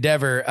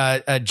endeavor.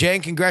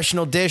 Jen,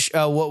 Congressional Dish.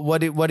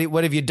 What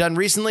have you done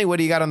recently? What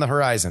do you got on the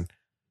horizon?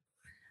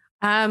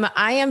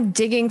 I am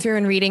digging through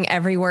and reading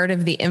every word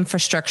of the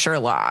infrastructure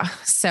law.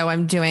 So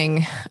I'm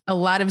doing a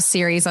lot of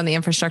series on the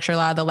infrastructure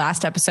law. The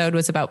last episode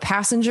was about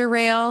passenger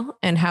rail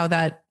and how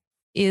that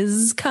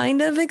is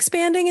kind of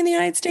expanding in the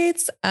United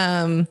States.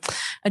 A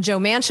Joe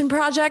Manchin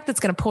project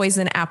that's going to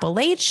poison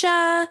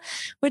Appalachia,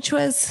 which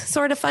was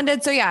sort of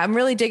funded. So yeah, I'm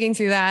really digging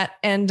through that.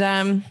 And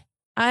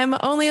I'm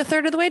only a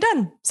third of the way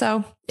done.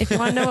 So if you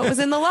want to know what was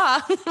in the law,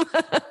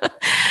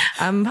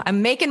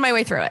 I'm making my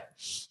way through it.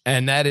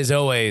 And that is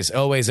always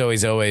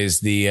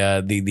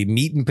the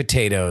meat and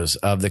potatoes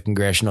of the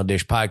Congressional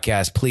Dish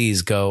podcast.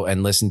 Please go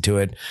and listen to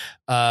it.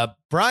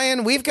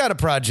 Brian, we've got a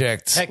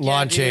project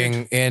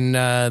launching in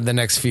the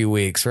next few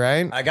weeks,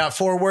 right? I got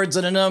 4 words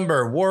and a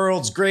number.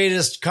 World's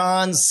Greatest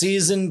Con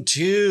Season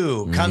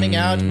 2 coming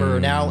out. We're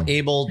now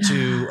able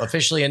to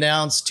officially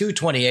announce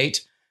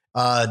 2/28.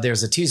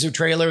 There's a teaser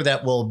trailer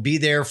that will be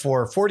there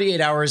for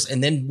 48 hours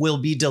and then will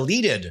be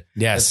deleted.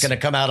 Yes. It's going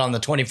to come out on the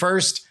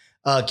 21st.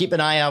 Keep an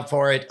eye out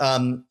for it.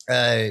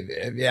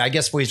 I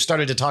guess we've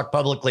started to talk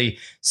publicly.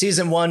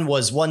 Season 1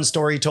 was 1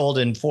 story told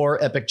in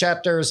 4 epic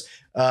chapters.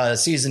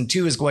 Season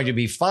 2 is going to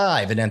be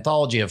 5, an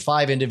anthology of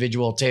 5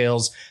 individual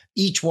tales.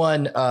 Each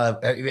one,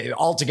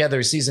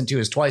 altogether, season 2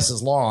 is twice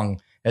as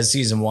long as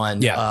season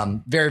 1. Yeah.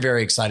 Very,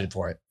 very excited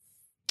for it.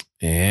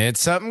 It's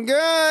something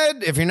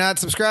good. If you're not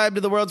subscribed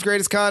to the World's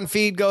Greatest Con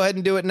feed, go ahead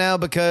and do it now,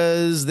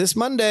 because this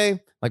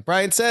Monday, like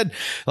Brian said,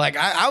 like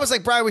I was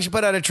like, Brian, we should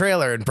put out a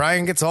trailer. And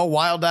Brian gets all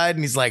wild-eyed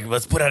and he's like,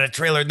 let's put out a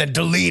trailer and then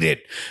delete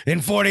it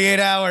in 48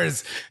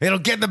 hours. It'll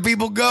get the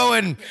people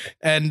going.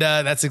 And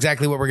that's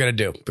exactly what we're going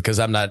to do, because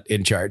I'm not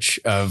in charge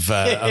of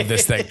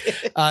this thing.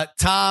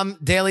 Tom,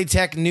 Daily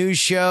Tech News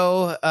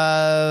Show.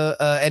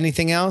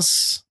 Anything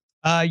else?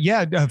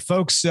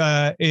 Folks,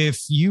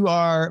 if you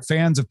are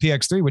fans of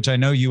PX3, which I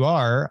know you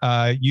are,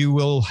 you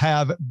will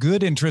have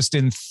good interest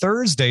in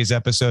Thursday's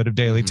episode of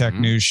Daily Tech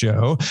News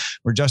Show,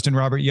 where Justin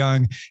Robert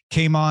Young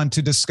came on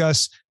to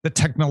discuss the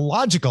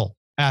technological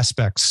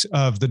aspects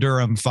of the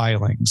Durham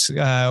filings.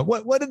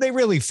 What did they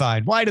really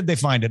find? Why did they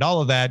find it?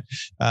 All of that.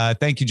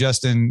 Thank you,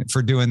 Justin,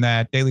 for doing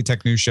that.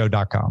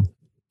 DailyTechNewsShow.com.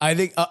 I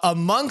think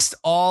amongst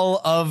all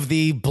of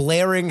the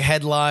blaring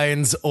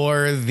headlines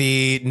or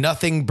the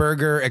nothing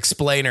burger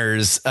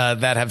explainers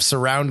that have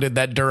surrounded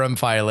that Durham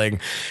filing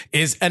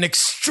is an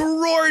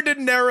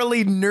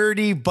extraordinarily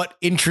nerdy but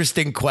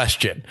interesting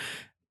question.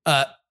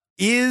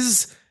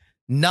 Is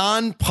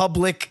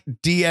non-public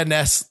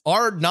DNS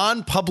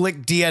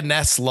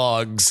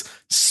logs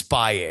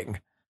spying?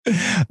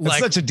 That's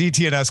such a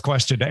DTNS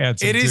question to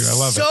answer. It is I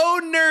love so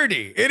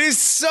nerdy. It is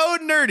so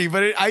nerdy,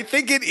 but I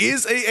think it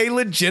is a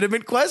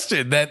legitimate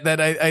question that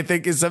I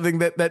think is something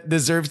that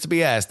deserves to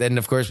be asked. And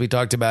of course, we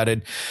talked about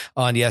it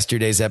on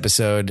yesterday's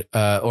episode,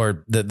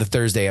 or the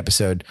Thursday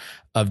episode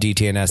of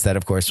DTNS. That,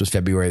 of course, was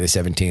February the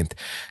 17th.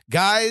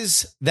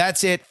 Guys,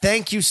 that's it.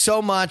 Thank you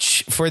so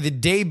much for the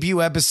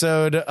debut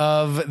episode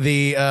of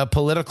the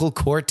Political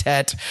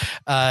Quartet.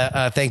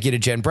 Thank you to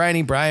Jen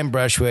Briney, Brian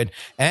Brushwood,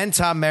 and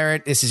Tom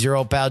Merritt. This is your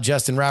old pal,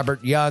 Justin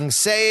Robert Young,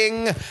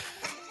 saying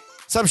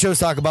some shows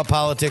talk about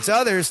politics,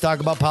 others talk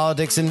about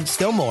politics, and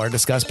still more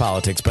discuss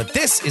politics. But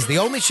this is the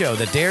only show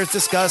that dares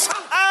discuss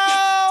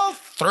all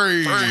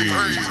three.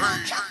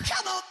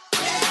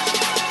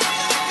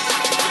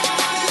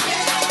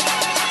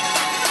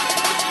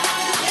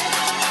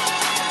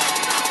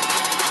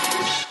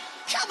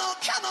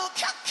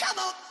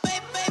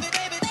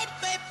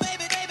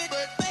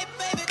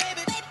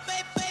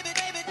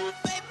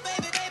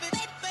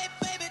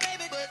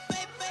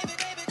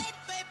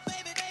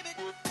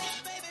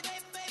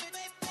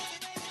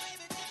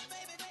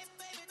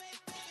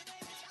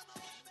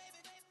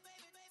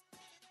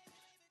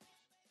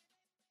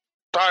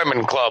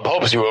 Diamond Club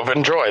hopes you have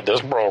enjoyed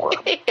this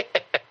program.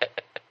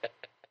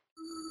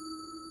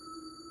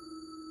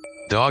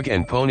 Dog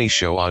and Pony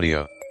Show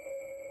audio.